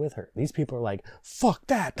place with her. These people are like, fuck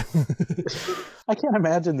that. I can't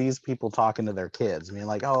imagine these people talking to their kids. I mean,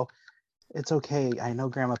 like, oh, it's okay. I know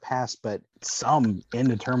grandma passed, but some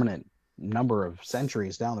indeterminate number of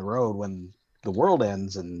centuries down the road, when the world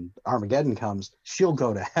ends and Armageddon comes, she'll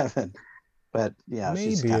go to heaven. But yeah,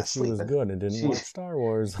 maybe she's if she was good and didn't watch Star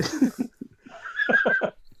Wars.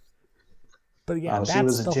 But yeah,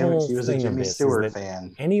 that's the whole thing. She was a Jimmy Stewart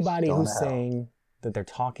fan. Anybody who's saying that they're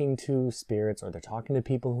talking to spirits or they're talking to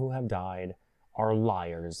people who have died are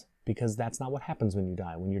liars, because that's not what happens when you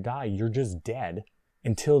die. When you die, you're just dead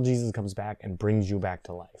until Jesus comes back and brings you back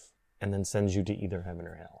to life and then sends you to either heaven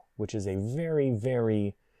or hell, which is a very,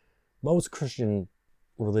 very... Most Christian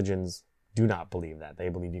religions do not believe that. They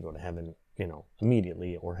believe you go to heaven,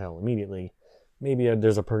 immediately, or hell immediately. Maybe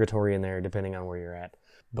there's a purgatory in there depending on where you're at.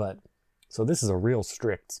 But, so this is a real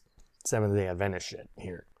strict Seventh-day Adventist shit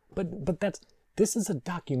here. But this is a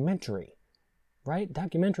documentary, right?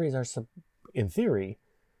 Documentaries are, in theory,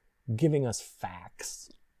 giving us facts.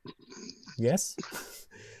 Yes?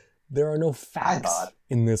 There are no facts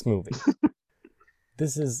in this movie.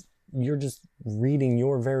 You're just reading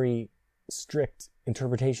your very strict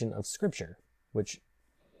interpretation of Scripture, which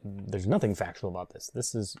there's nothing factual about this.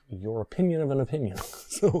 This is your opinion of an opinion.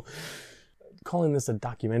 So calling this a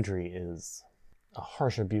documentary is a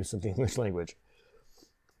harsh abuse of the English language.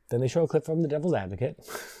 Then they show a clip from The Devil's Advocate,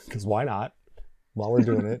 because why not? While we're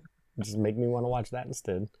doing it, just make me want to watch that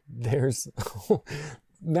instead. There's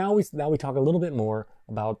now we talk a little bit more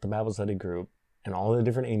about the Bible study group and all the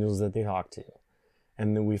different angels that they talk to.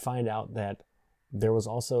 And then we find out that there was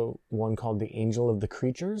also one called the Angel of the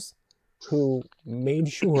Creatures, who made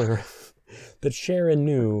sure that Sharon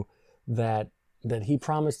knew that he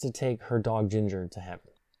promised to take her dog Ginger to heaven.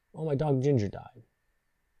 Oh, my dog Ginger died.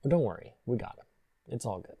 Well, don't worry, we got him. It's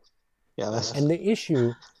all good. Yeah, And the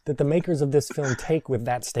issue that the makers of this film take with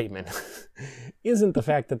that statement isn't the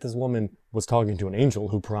fact that this woman was talking to an angel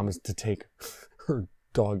who promised to take her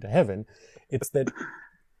dog to heaven. It's that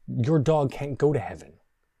your dog can't go to heaven.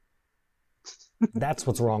 That's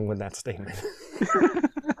what's wrong with that statement.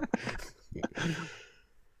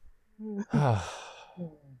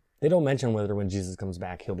 They don't mention whether when Jesus comes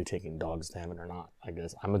back, he'll be taking dogs to heaven or not, I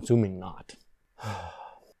guess. I'm assuming not.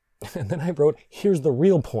 And then I wrote, here's the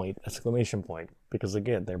real point, exclamation point. Because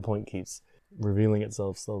again, their point keeps revealing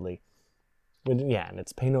itself slowly. But yeah, and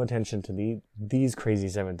it's pay no attention to these crazy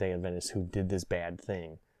Seventh-day Adventists who did this bad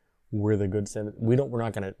thing. We're the good Seventh. We're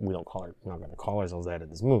not gonna call ourselves that in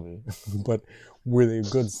this movie, but we're the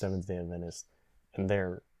good Seventh-day Adventists, and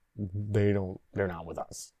they're not with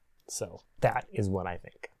us. So that is what I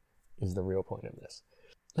think is the real point of this.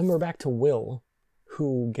 Then we're back to Will,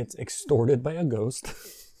 who gets extorted by a ghost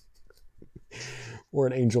or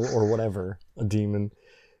an angel or whatever, a demon,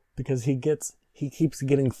 because he keeps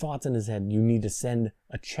getting thoughts in his head. You need to send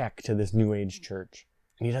a check to this New Age church,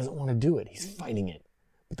 and he doesn't want to do it. He's fighting it.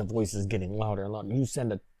 But the voice is getting louder and louder. You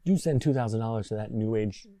send $2,000 to that New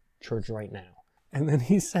Age church right now. And then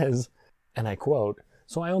he says, and I quote,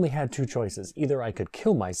 "So I only had two choices. Either I could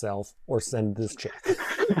kill myself or send this check."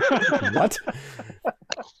 What?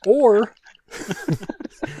 Or,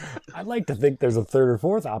 I'd like to think there's a third or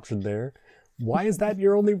fourth option there. Why is that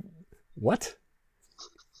your only... What?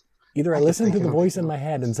 Either I listen to the voice in my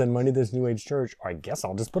head and send money to this New Age church, or I guess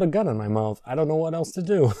I'll just put a gun in my mouth. I don't know what else to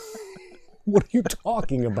do. What are you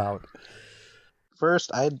talking about?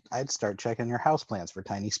 First, I'd start checking your houseplants for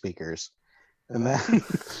tiny speakers. And then...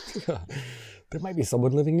 There might be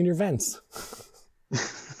someone living in your vents.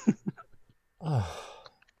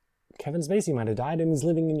 Kevin Spacey might have died and he's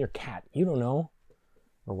living in your cat. You don't know.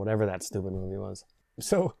 Or whatever that stupid movie was.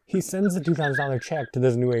 So he sends a $2,000 check to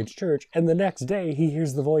this New Age church, and the next day he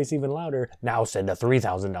hears the voice even louder. Now send a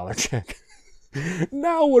 $3,000 check.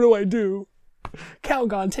 Now what do I do?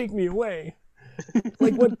 Calgon, take me away.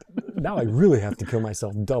 Like, what? Now I really have to kill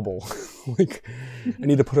myself double. Like, I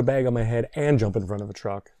need to put a bag on my head and jump in front of a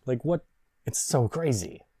truck. Like, what? It's so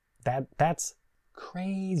crazy. That's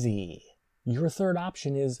crazy. Your third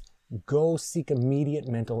option is go seek immediate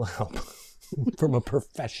mental help from a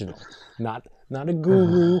professional. Not a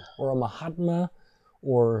guru or a Mahatma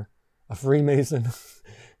or a Freemason.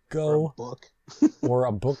 Go, or a book. or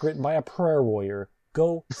a book written by a prayer warrior.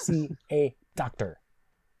 Go see a doctor.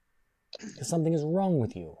 Because something is wrong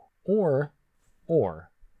with you. Or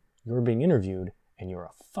you're being interviewed and you're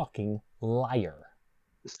a fucking liar.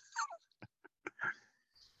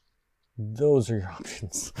 Those are your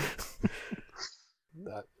options.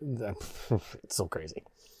 It's so crazy.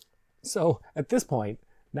 So at this point,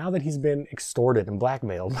 now that he's been extorted and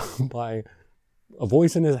blackmailed by a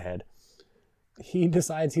voice in his head, he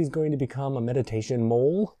decides he's going to become a meditation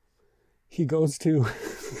mole. He goes to...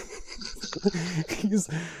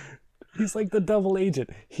 he's like the double agent.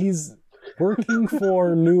 He's working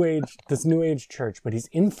for this New Age church, but he's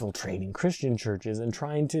infiltrating Christian churches and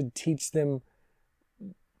trying to teach them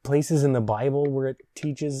places in the Bible where it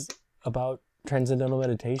teaches about transcendental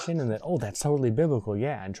meditation and that, oh, that's totally biblical,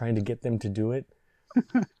 yeah, and trying to get them to do it.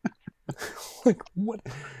 Like, what?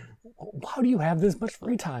 How do you have this much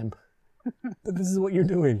free time? That this is what you're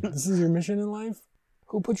doing? This is your mission in life?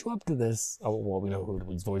 Who put you up to this? Oh, well, we know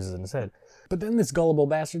whose voice is in his head. But then this gullible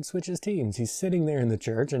bastard switches teams. He's sitting there in the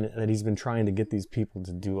church and that he's been trying to get these people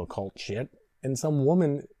to do occult shit. And some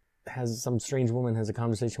strange woman has a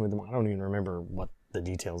conversation with him. I don't even remember what the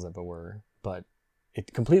details of it were, but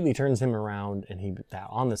it completely turns him around, and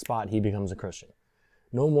on the spot, he becomes a Christian.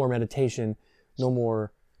 No more meditation, no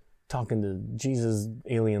more talking to Jesus,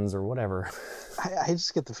 aliens, or whatever. I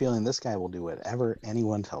just get the feeling this guy will do whatever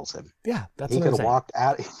anyone tells him. Yeah, that's he what I'm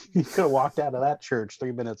saying. He could have walked out of that church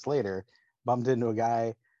 3 minutes later, bumped into a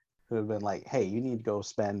guy who had been like, hey, you need to go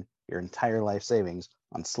spend your entire life savings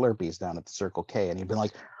on Slurpees down at the Circle K. And he'd been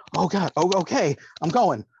like, oh God, oh, okay, I'm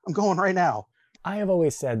going right now. I have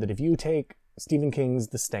always said that if you take Stephen King's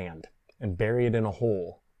The Stand and bury it in a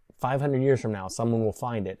hole, 500 years from now, someone will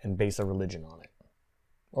find it and base a religion on it.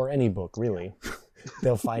 Or any book, really.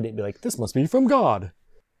 They'll find it and be like, this must be from God.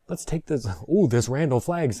 Let's take this. Ooh, this Randall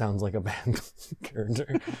Flagg sounds like a bad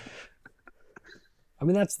character. I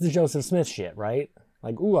mean, that's the Joseph Smith shit, right?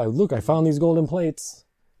 Like, ooh, I found these golden plates.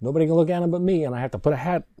 Nobody can look at them but me, and I have to put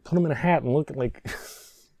them in a hat and look at, like,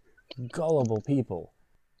 gullible people.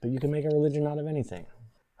 But you can make a religion out of anything.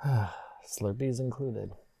 Slurpees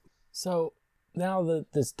included. So, now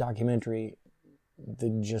that this documentary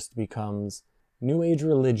that just becomes New Age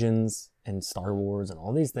religions and Star Wars and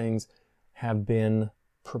all these things have been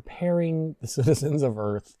preparing the citizens of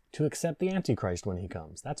Earth to accept the Antichrist when he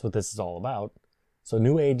comes. That's what this is all about. So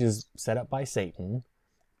New Age is set up by Satan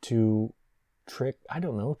to trick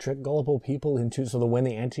gullible people into, so that when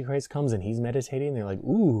the Antichrist comes and he's meditating, they're like,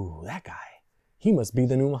 ooh, that guy, He must be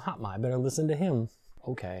the new Mahatma. I better listen to him.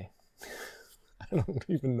 Okay. I don't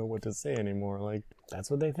even know what to say anymore. Like, that's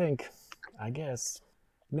what they think, I guess.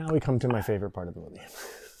 Now we come to my favorite part of the movie.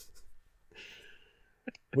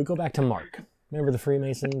 We go back to Mark. Remember the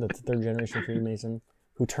Freemason, the third generation Freemason,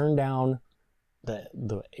 who turned down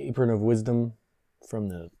the apron of wisdom from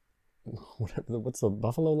the, whatever, what's the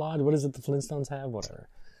Buffalo Lodge? What is it the Flintstones have? Whatever.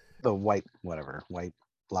 The white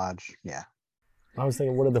lodge. Yeah. I was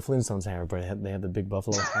thinking, what do the Flintstones have? But they have the big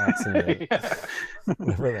buffalo hats and the,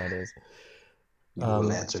 whatever that is. You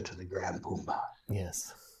will answer to the Grand Pumbaa.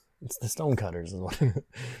 Yes. It's the Stonecutters. Is what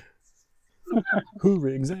Who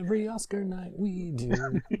rigs every Oscar night? We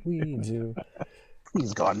do. We do.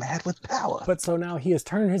 He's gone mad with power. But so now he has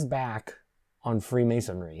turned his back on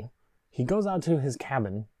Freemasonry. He goes out to his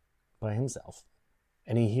cabin by himself,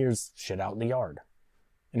 and he hears shit out in the yard.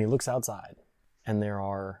 And he looks outside, and there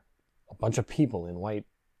are a bunch of people in white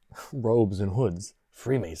robes and hoods,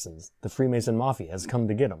 Freemasons. The Freemason Mafia has come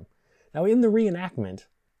to get him. Now, in the reenactment,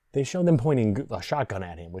 they show them pointing a shotgun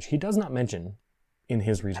at him, which he does not mention in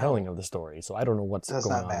his retelling of the story. So I don't know what's going on.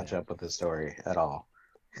 Does not match up with the story at all.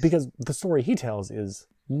 Because the story he tells is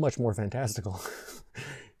much more fantastical.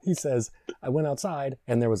 He says, I went outside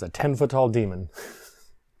and there was a 10-foot-tall demon.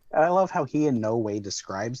 And I love how he in no way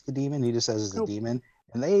describes the demon. He just says it's a demon.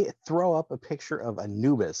 And they throw up a picture of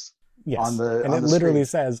Anubis on the and on it the literally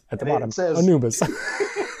screen. says at the And bottom, it says, Anubis.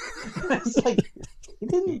 It's like, he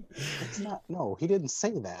didn't, it's not, no, he didn't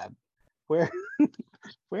say that. Where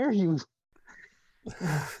are you?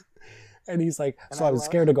 And he's like, so I was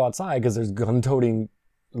scared to go outside because there's gun-toting,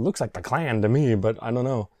 it looks like the Klan to me, but I don't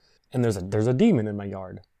know. And there's a demon in my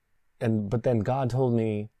yard. But then God told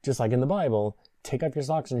me, just like in the Bible, take off your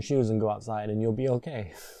socks and shoes and go outside and you'll be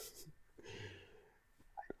okay.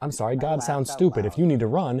 I'm sorry, God sounds stupid. If you need to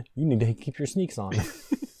run, you need to keep your sneaks on.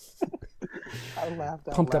 I laughed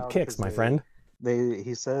out Pumped loud up kicks, my friend.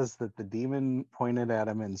 He says that the demon pointed at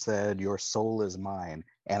him and said, your soul is mine.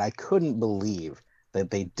 And I couldn't believe that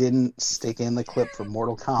they didn't stick in the clip from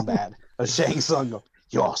Mortal Kombat of Shang Tsung go,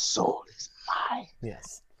 your soul is mine.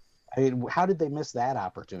 Yes. I mean, how did they miss that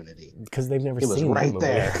opportunity? Because they've never It was seen right that movie.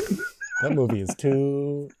 there. That movie is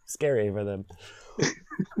too scary for them.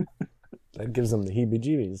 That gives them the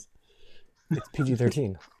heebie-jeebies. It's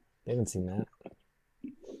PG-13. They haven't seen that.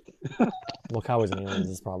 Well, Cowboys and Aliens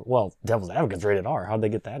is probably... Well, Devil's Advocate's rated R. How'd they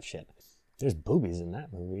get that shit? There's boobies in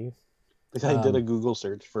that movie. I did a Google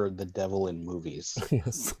search for the devil in movies.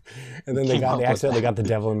 Yes. And then they accidentally got the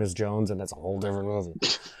devil and Miss Jones, and that's a whole different movie.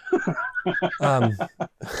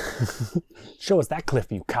 Show us that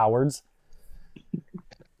clip, you cowards.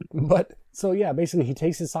 But, so yeah, basically he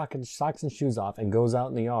takes his socks and shoes off and goes out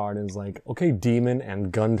in the yard and is like, okay, demon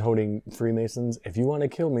and gun-toting Freemasons, if you want to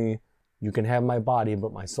kill me, you can have my body,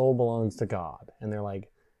 but my soul belongs to God. And they're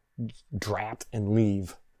like, drat and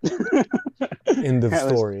leave. End of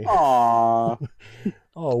story. Aww.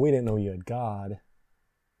 Oh, we didn't know you had God.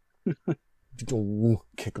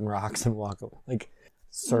 Kicking rocks and walk away. Like,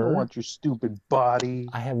 sir, I want your stupid body.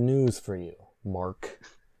 I have news for you, Mark.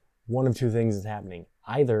 One of two things is happening.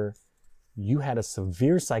 Either you had a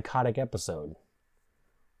severe psychotic episode,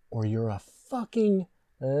 or you're a fucking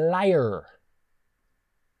liar.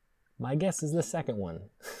 My guess is the second one.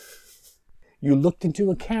 You looked into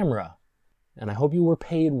a camera, and I hope you were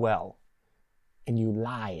paid well, and you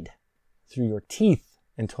lied through your teeth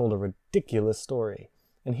and told a ridiculous story.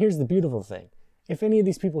 And here's the beautiful thing. If any of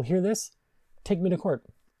these people hear this, take me to court.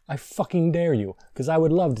 I fucking dare you, because I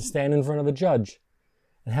would love to stand in front of a judge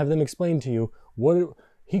and have them explain to you, what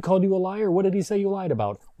he called you a liar? What did he say you lied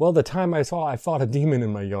about? Well, the time I fought a demon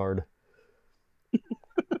in my yard.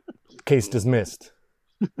 Case dismissed.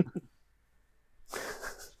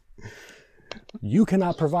 You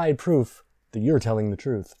cannot provide proof that you're telling the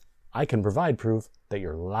truth. I can provide proof that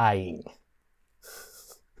you're lying.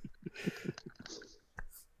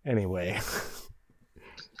 Anyway,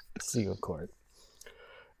 see you at court.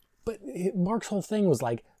 But Mark's whole thing was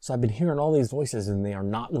like, so I've been hearing all these voices and they are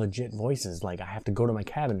not legit voices. Like, I have to go to my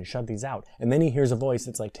cabin and shut these out. And then he hears a voice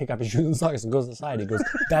that's like, take off your shoes and socks, and goes aside. He goes,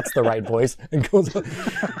 that's the right voice. And goes,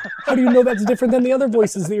 how do you know that's different than the other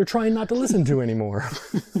voices that you're trying not to listen to anymore?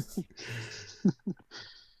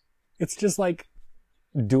 It's just like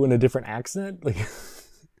doing a different accent. Like,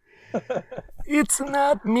 it's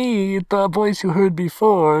not me, the voice you heard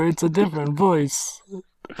before. It's a different voice.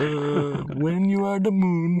 When you are the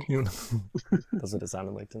moon. You know, that's what it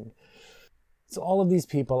sounded like to me. So all of these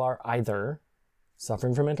people are either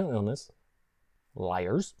suffering from mental illness,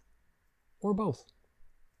 liars, or both.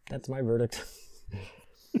 That's my verdict.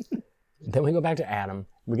 Then we go back to Adam.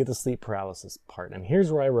 We get the sleep paralysis part. And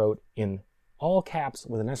here's where I wrote in all caps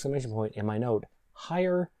with an exclamation point in my note,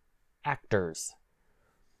 hire actors.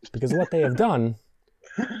 Because what they have done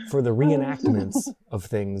for the reenactments of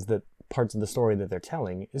things, that parts of the story that they're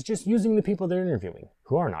telling, is just using the people they're interviewing,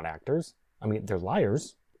 who are not actors. I mean, they're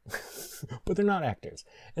liars, but they're not actors.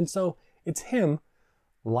 And so it's him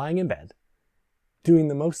lying in bed, doing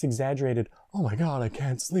the most exaggerated, oh my God, I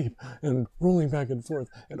can't sleep, and rolling back and forth,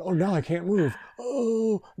 and oh, now I can't move.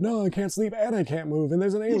 Oh, no, I can't sleep, and I can't move, and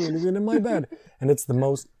there's an alien in my bed. And it's the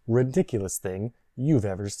most ridiculous thing you've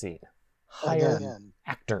ever seen. Hire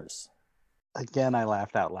actors. Again, I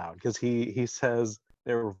laughed out loud because he says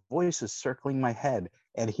there were voices circling my head,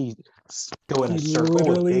 and he go in a circle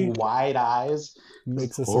with big wide eyes.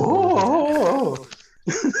 Makes a circle.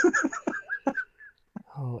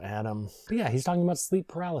 Oh, Adam. But yeah, he's talking about sleep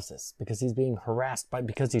paralysis because he's being harassed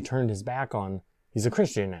because he turned his back on, he's a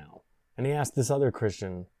Christian now. And he asked this other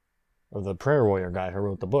Christian, or the prayer warrior guy who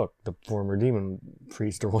wrote the book, the former demon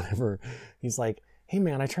priest or whatever. He's like, hey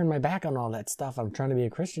man, I turned my back on all that stuff. I'm trying to be a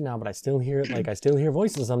Christian now, but I still hear it. Like, I still hear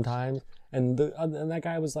voices sometimes. And that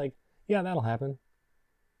guy was like, yeah, that'll happen.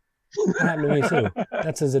 That happened to me too.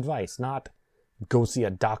 That's his advice, not go see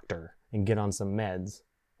a doctor and get on some meds.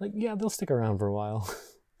 Like, yeah, they'll stick around for a while.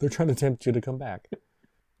 They're trying to tempt you to come back.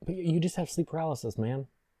 But you just have sleep paralysis, man.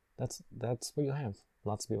 That's what you have.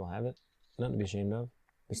 Lots of people have it. Nothing to be ashamed of.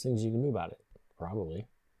 There's things you can do about it. Probably.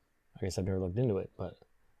 I guess I've never looked into it, but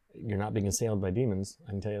you're not being assailed by demons. I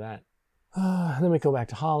can tell you that. And then we go back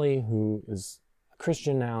to Holly, who is a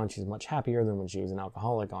Christian now, and she's much happier than when she was an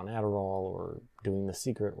alcoholic on Adderall or doing The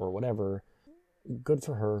Secret or whatever. Good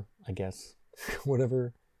for her, I guess.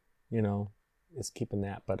 Whatever, is keeping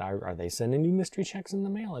that. But are they sending you mystery checks in the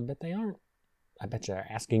mail? I bet they aren't. I bet you're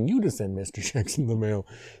asking you to send mystery checks in the mail.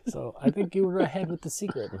 So I think you were ahead with The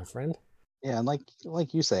Secret, my friend. Yeah, and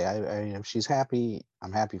like you say, I if she's happy,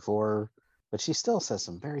 I'm happy for her. But she still says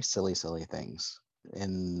some very silly things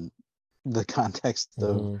in the context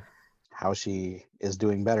of how she is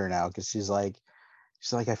doing better now. Because she's like,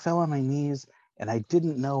 I fell on my knees and I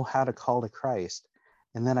didn't know how to call to Christ.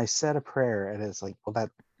 And then I said a prayer, and it's like, well,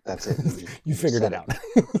 that's it. You figured it out.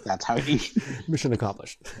 That's how you... Mission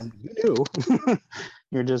accomplished. You knew.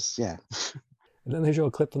 You're just, yeah. And then they show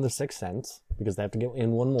a clip from The Sixth Sense, because they have to get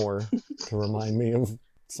in one more to remind me of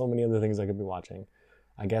so many other things I could be watching.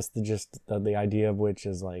 I guess the idea of which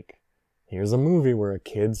is like, here's a movie where a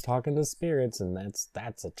kid's talking to spirits, and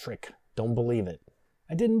that's a trick. Don't believe it.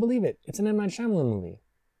 I didn't believe it. It's an M. Night Shyamalan movie.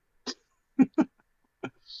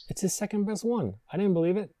 It's his second best one. I didn't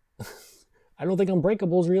believe it. I don't think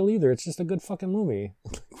Unbreakable's real either. It's just a good fucking movie.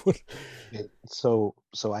 So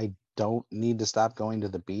I don't need to stop going to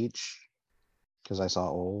the beach because I saw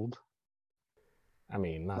Old. I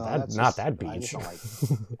mean, not that beach.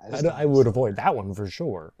 I would avoid that one for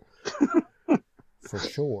sure. For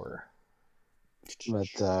sure. But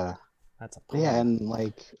that's a point. Yeah, and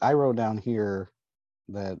like I wrote down here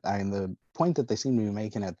that the point that they seem to be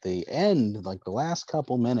making at the end, like the last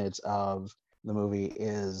couple minutes of the movie,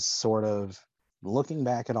 is sort of looking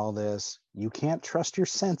back at all this. You can't trust your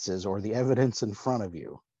senses or the evidence in front of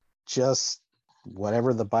you. Just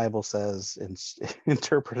whatever the Bible says, and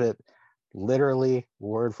interpret it literally,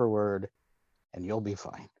 word for word, and you'll be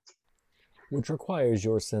fine. Which requires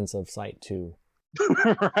your sense of sight too.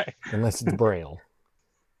 Right. Unless it's Braille.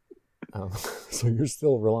 So you're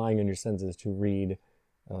still relying on your senses to read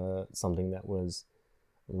something that was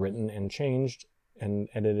written and changed and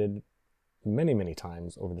edited many, many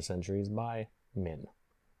times over the centuries by men.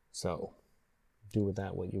 So do with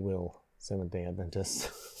that what you will, Seventh-day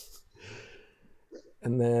Adventists.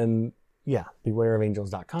 And then, yeah,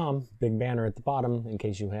 bewareofangels.com, big banner at the bottom in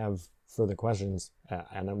case you have further questions.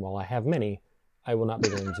 And while I have many, I will not be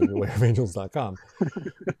going to bewareofangels.com.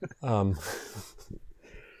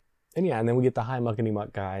 And yeah, and then we get the high muckety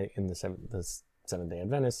muck guy in the Seventh-day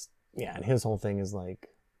Adventist. Yeah, and his whole thing is like,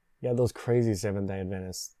 yeah, those crazy Seventh-day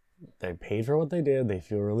Adventists, they paid for what they did, they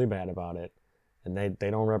feel really bad about it, and they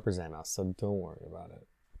don't represent us, so don't worry about it.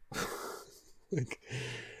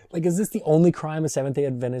 like, is this the only crime a Seventh-day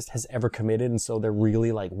Adventist has ever committed, and so they're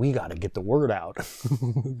really like, we gotta get the word out?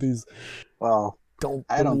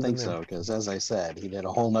 I don't think so, because as I said, he did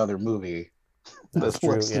a whole nother movie that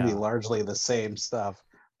looks to be largely the same stuff,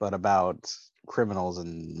 but about criminals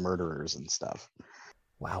and murderers and stuff.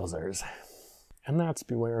 Wowzers. And that's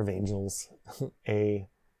Beware of Angels, a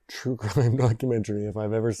true crime documentary if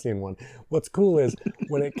I've ever seen one. What's cool is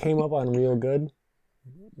when it came up on Real Good,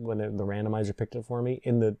 when the randomizer picked it for me,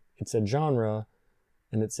 it said genre,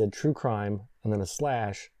 and it said true crime, and then a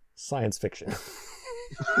 / science fiction.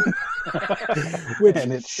 Which,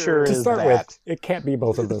 and it sure to is start that. with, it can't be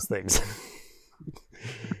both of those things.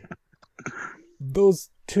 those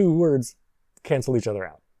two words cancel each other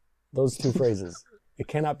out. Those two phrases. It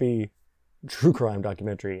cannot be true crime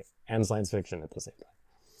documentary and science fiction at the same time.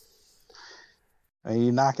 And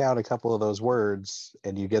you knock out a couple of those words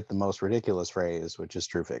and you get the most ridiculous phrase, which is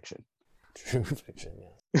true fiction. True fiction,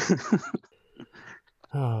 yes.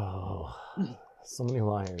 Oh, so many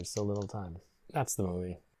liars, so little time. That's the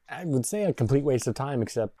movie. I would say a complete waste of time,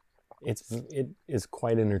 except it is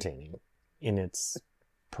quite entertaining in its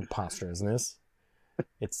preposterousness,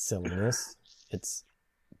 its silliness, its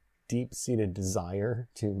deep-seated desire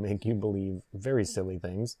to make you believe very silly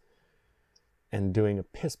things, and doing a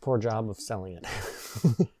piss-poor job of selling it.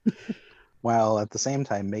 While at the same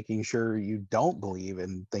time making sure you don't believe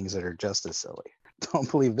in things that are just as silly. Don't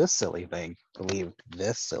believe this silly thing. Believe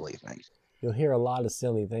this silly thing. You'll hear a lot of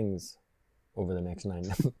silly things over the next 9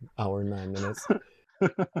 minutes.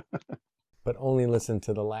 But only listen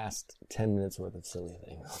to the last 10 minutes worth of silly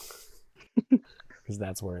things. Because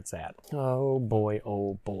that's where it's at. Oh boy,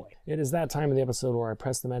 oh boy. It is that time of the episode where I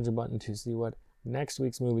press the magic button to see what next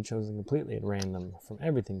week's movie, chosen completely at random from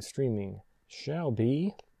everything streaming, shall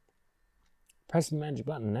be. Press the magic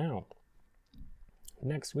button now.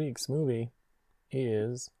 Next week's movie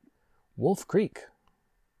is Wolf Creek.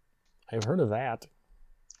 I've heard of that.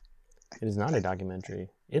 It is not a documentary.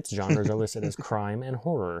 Its genres are listed as crime and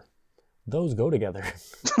horror. Those go together.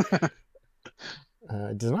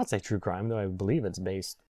 It does not say true crime, though I believe it's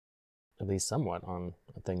based at least somewhat on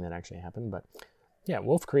a thing that actually happened. But yeah,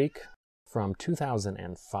 Wolf Creek from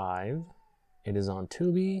 2005. It is on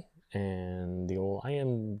Tubi and the old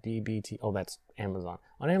IMDb. Oh, that's Amazon.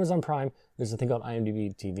 On Amazon Prime, there's a thing called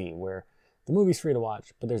IMDb TV where the movie's free to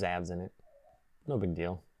watch, but there's ads in it. No big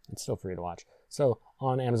deal. It's still free to watch. So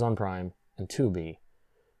on Amazon Prime and Tubi,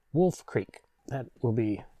 Wolf Creek. That will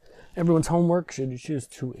be everyone's homework should you choose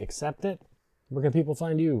to accept it. Where can people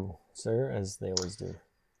find you, sir, as they always do?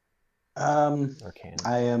 Or can.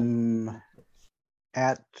 I am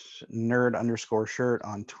at nerd_shirt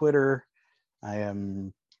on Twitter. I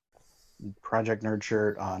am Project Nerd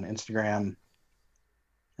Shirt on Instagram.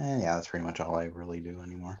 And yeah, that's pretty much all I really do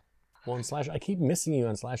anymore. Well, on Slasher, I keep missing you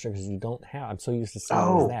on Slasher because you don't have. I'm so used to seeing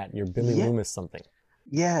you as that. You're Billy Loomis something.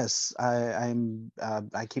 Yes, I'm.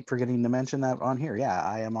 I keep forgetting to mention that on here. Yeah,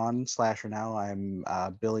 I am on Slasher now. I'm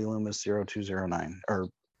Billy Loomis 0209 or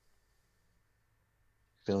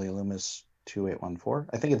Billy Loomis 2814.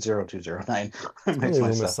 I think it's 0209. Billy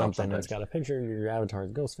Loomis something. It's got a picture of your avatar's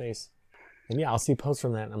Ghostface. And yeah, I'll see posts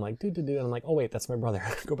from that. And I'm like, dude. And I'm like, oh wait, that's my brother.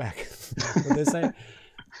 Go back. What they say?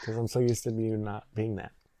 Because I'm so used to you not being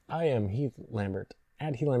that. I am Heath Lambert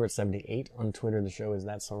at HeathLambert78 on Twitter. The show is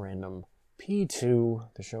That's So Random P2.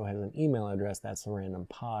 The show has an email address, that's so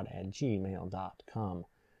randompod@gmail.com.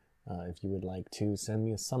 If you would like to send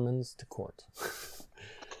me a summons to court,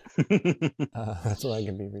 that's where I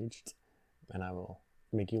can be reached, and I will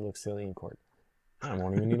make you look silly in court. I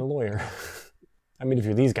won't even need a lawyer. I mean, if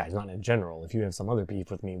you're these guys, not in general. If you have some other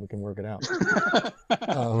beef with me, we can work it out.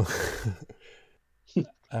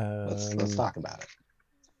 Let's talk about it.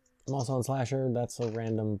 I'm also on Slasher. That's So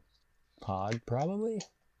Random Pod, probably.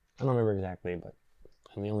 I don't remember exactly, but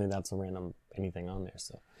I'm the only That's So Random anything on there.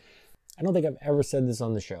 So I don't think I've ever said this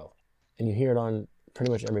on the show, and you hear it on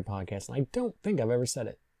pretty much every podcast. And I don't think I've ever said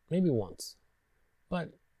it, maybe once.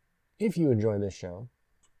 But if you enjoy this show,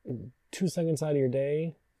 2 seconds out of your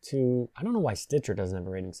day to, I don't know why Stitcher doesn't have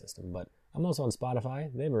a rating system, but I'm also on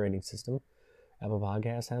Spotify. They have a rating system. Apple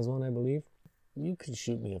Podcasts has one, I believe. You could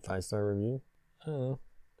shoot me a 5-star review. I don't know.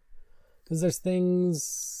 Because there's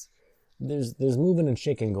things, there's moving and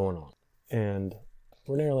shaking going on. And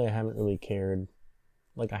ordinarily I haven't really cared.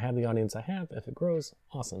 Like, I have the audience I have. If it grows,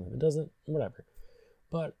 awesome. If it doesn't, whatever.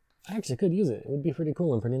 But I actually could use it. It would be pretty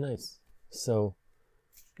cool and pretty nice. So,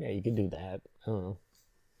 yeah, you could do that. I don't know.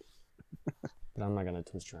 But I'm not going to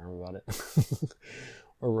twist your arm about it.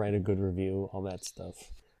 Or write a good review, all that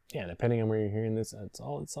stuff. Yeah, depending on where you're hearing this, it's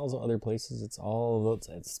also other places. It's all of those.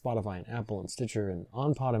 It's Spotify and Apple and Stitcher and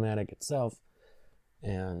on Podomatic itself,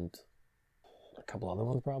 and a couple other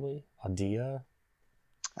ones probably. Audia.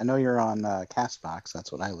 I know you're on Castbox.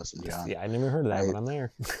 That's what I listen to on. Yeah, I never heard of that, but I'm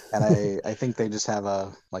there. And I think they just have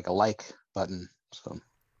a like button. So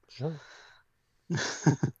sure.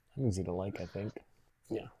 Easy to like, I think.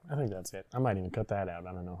 Yeah, I think that's it. I might even cut that out.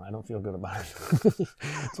 I don't know. I don't feel good about it.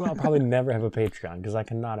 So I'll probably never have a Patreon because I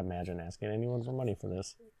cannot imagine asking anyone for money for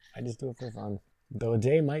this. I just do it for fun. Though a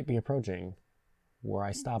day might be approaching where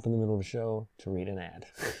I stop in the middle of a show to read an ad.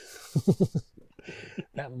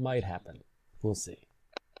 That might happen. We'll see.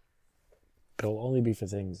 It'll only be for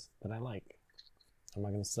things that I like. I'm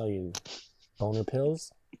not going to sell you boner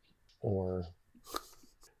pills or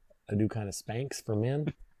to do kind of Spanx for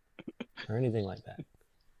men or anything like that.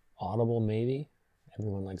 Audible, maybe.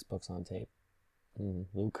 Everyone likes books on tape.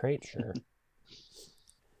 Loot Crate, sure.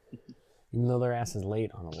 Even though their ass is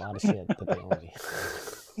late on a lot of shit that they owe me.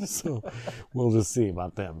 So we'll just see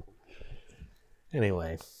about them.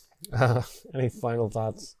 Anyway, any final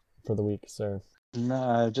thoughts for the week, sir?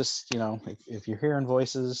 No, just, if you're hearing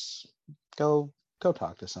voices, go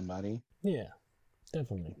talk to somebody. Yeah,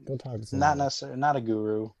 definitely. Go talk to somebody. Not necessarily, not a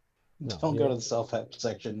guru. No, Don't go to the self-help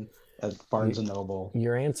section at Barnes & Noble.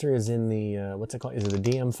 Your answer is in the, what's it called? Is it the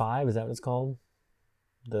DM5? Is that what it's called?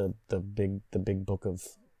 The big book of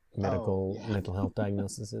mental health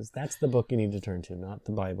diagnoses. That's the book you need to turn to, not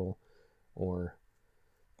the Bible or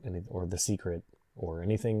The Secret or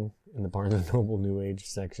anything in the Barnes & Noble New Age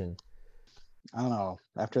section. I don't know.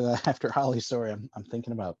 After Holly's story, I'm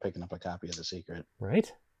thinking about picking up a copy of The Secret.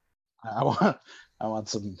 Right? I want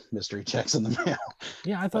some mystery checks in the mail.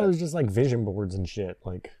 Yeah, I thought it was just like vision boards and shit.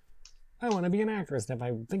 Like, I want to be an actress. And if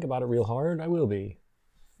I think about it real hard, I will be.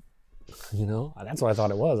 That's what I thought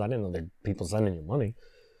it was. I didn't know there were people sending you money.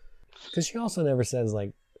 Because she also never says,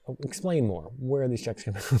 like, explain more. Where are these checks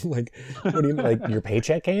coming from? Like, what do you mean? Like, your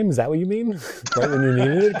paycheck came? Is that what you mean? Right when you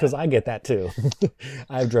needed it? Because I get that too.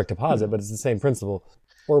 I have direct deposit, but it's the same principle.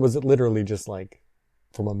 Or was it literally just like,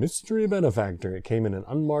 from a mystery benefactor, it came in an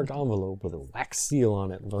unmarked envelope with a wax seal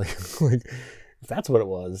on it? Like if that's what it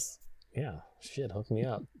was, yeah, shit, hook me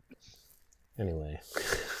up. Anyway,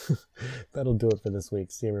 that'll do it for this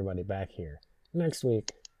week. See everybody back here next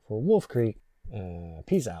week for Wolf Creek.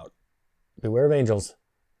 Peace out. Beware of angels.com.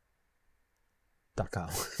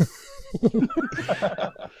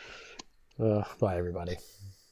 Bye, everybody.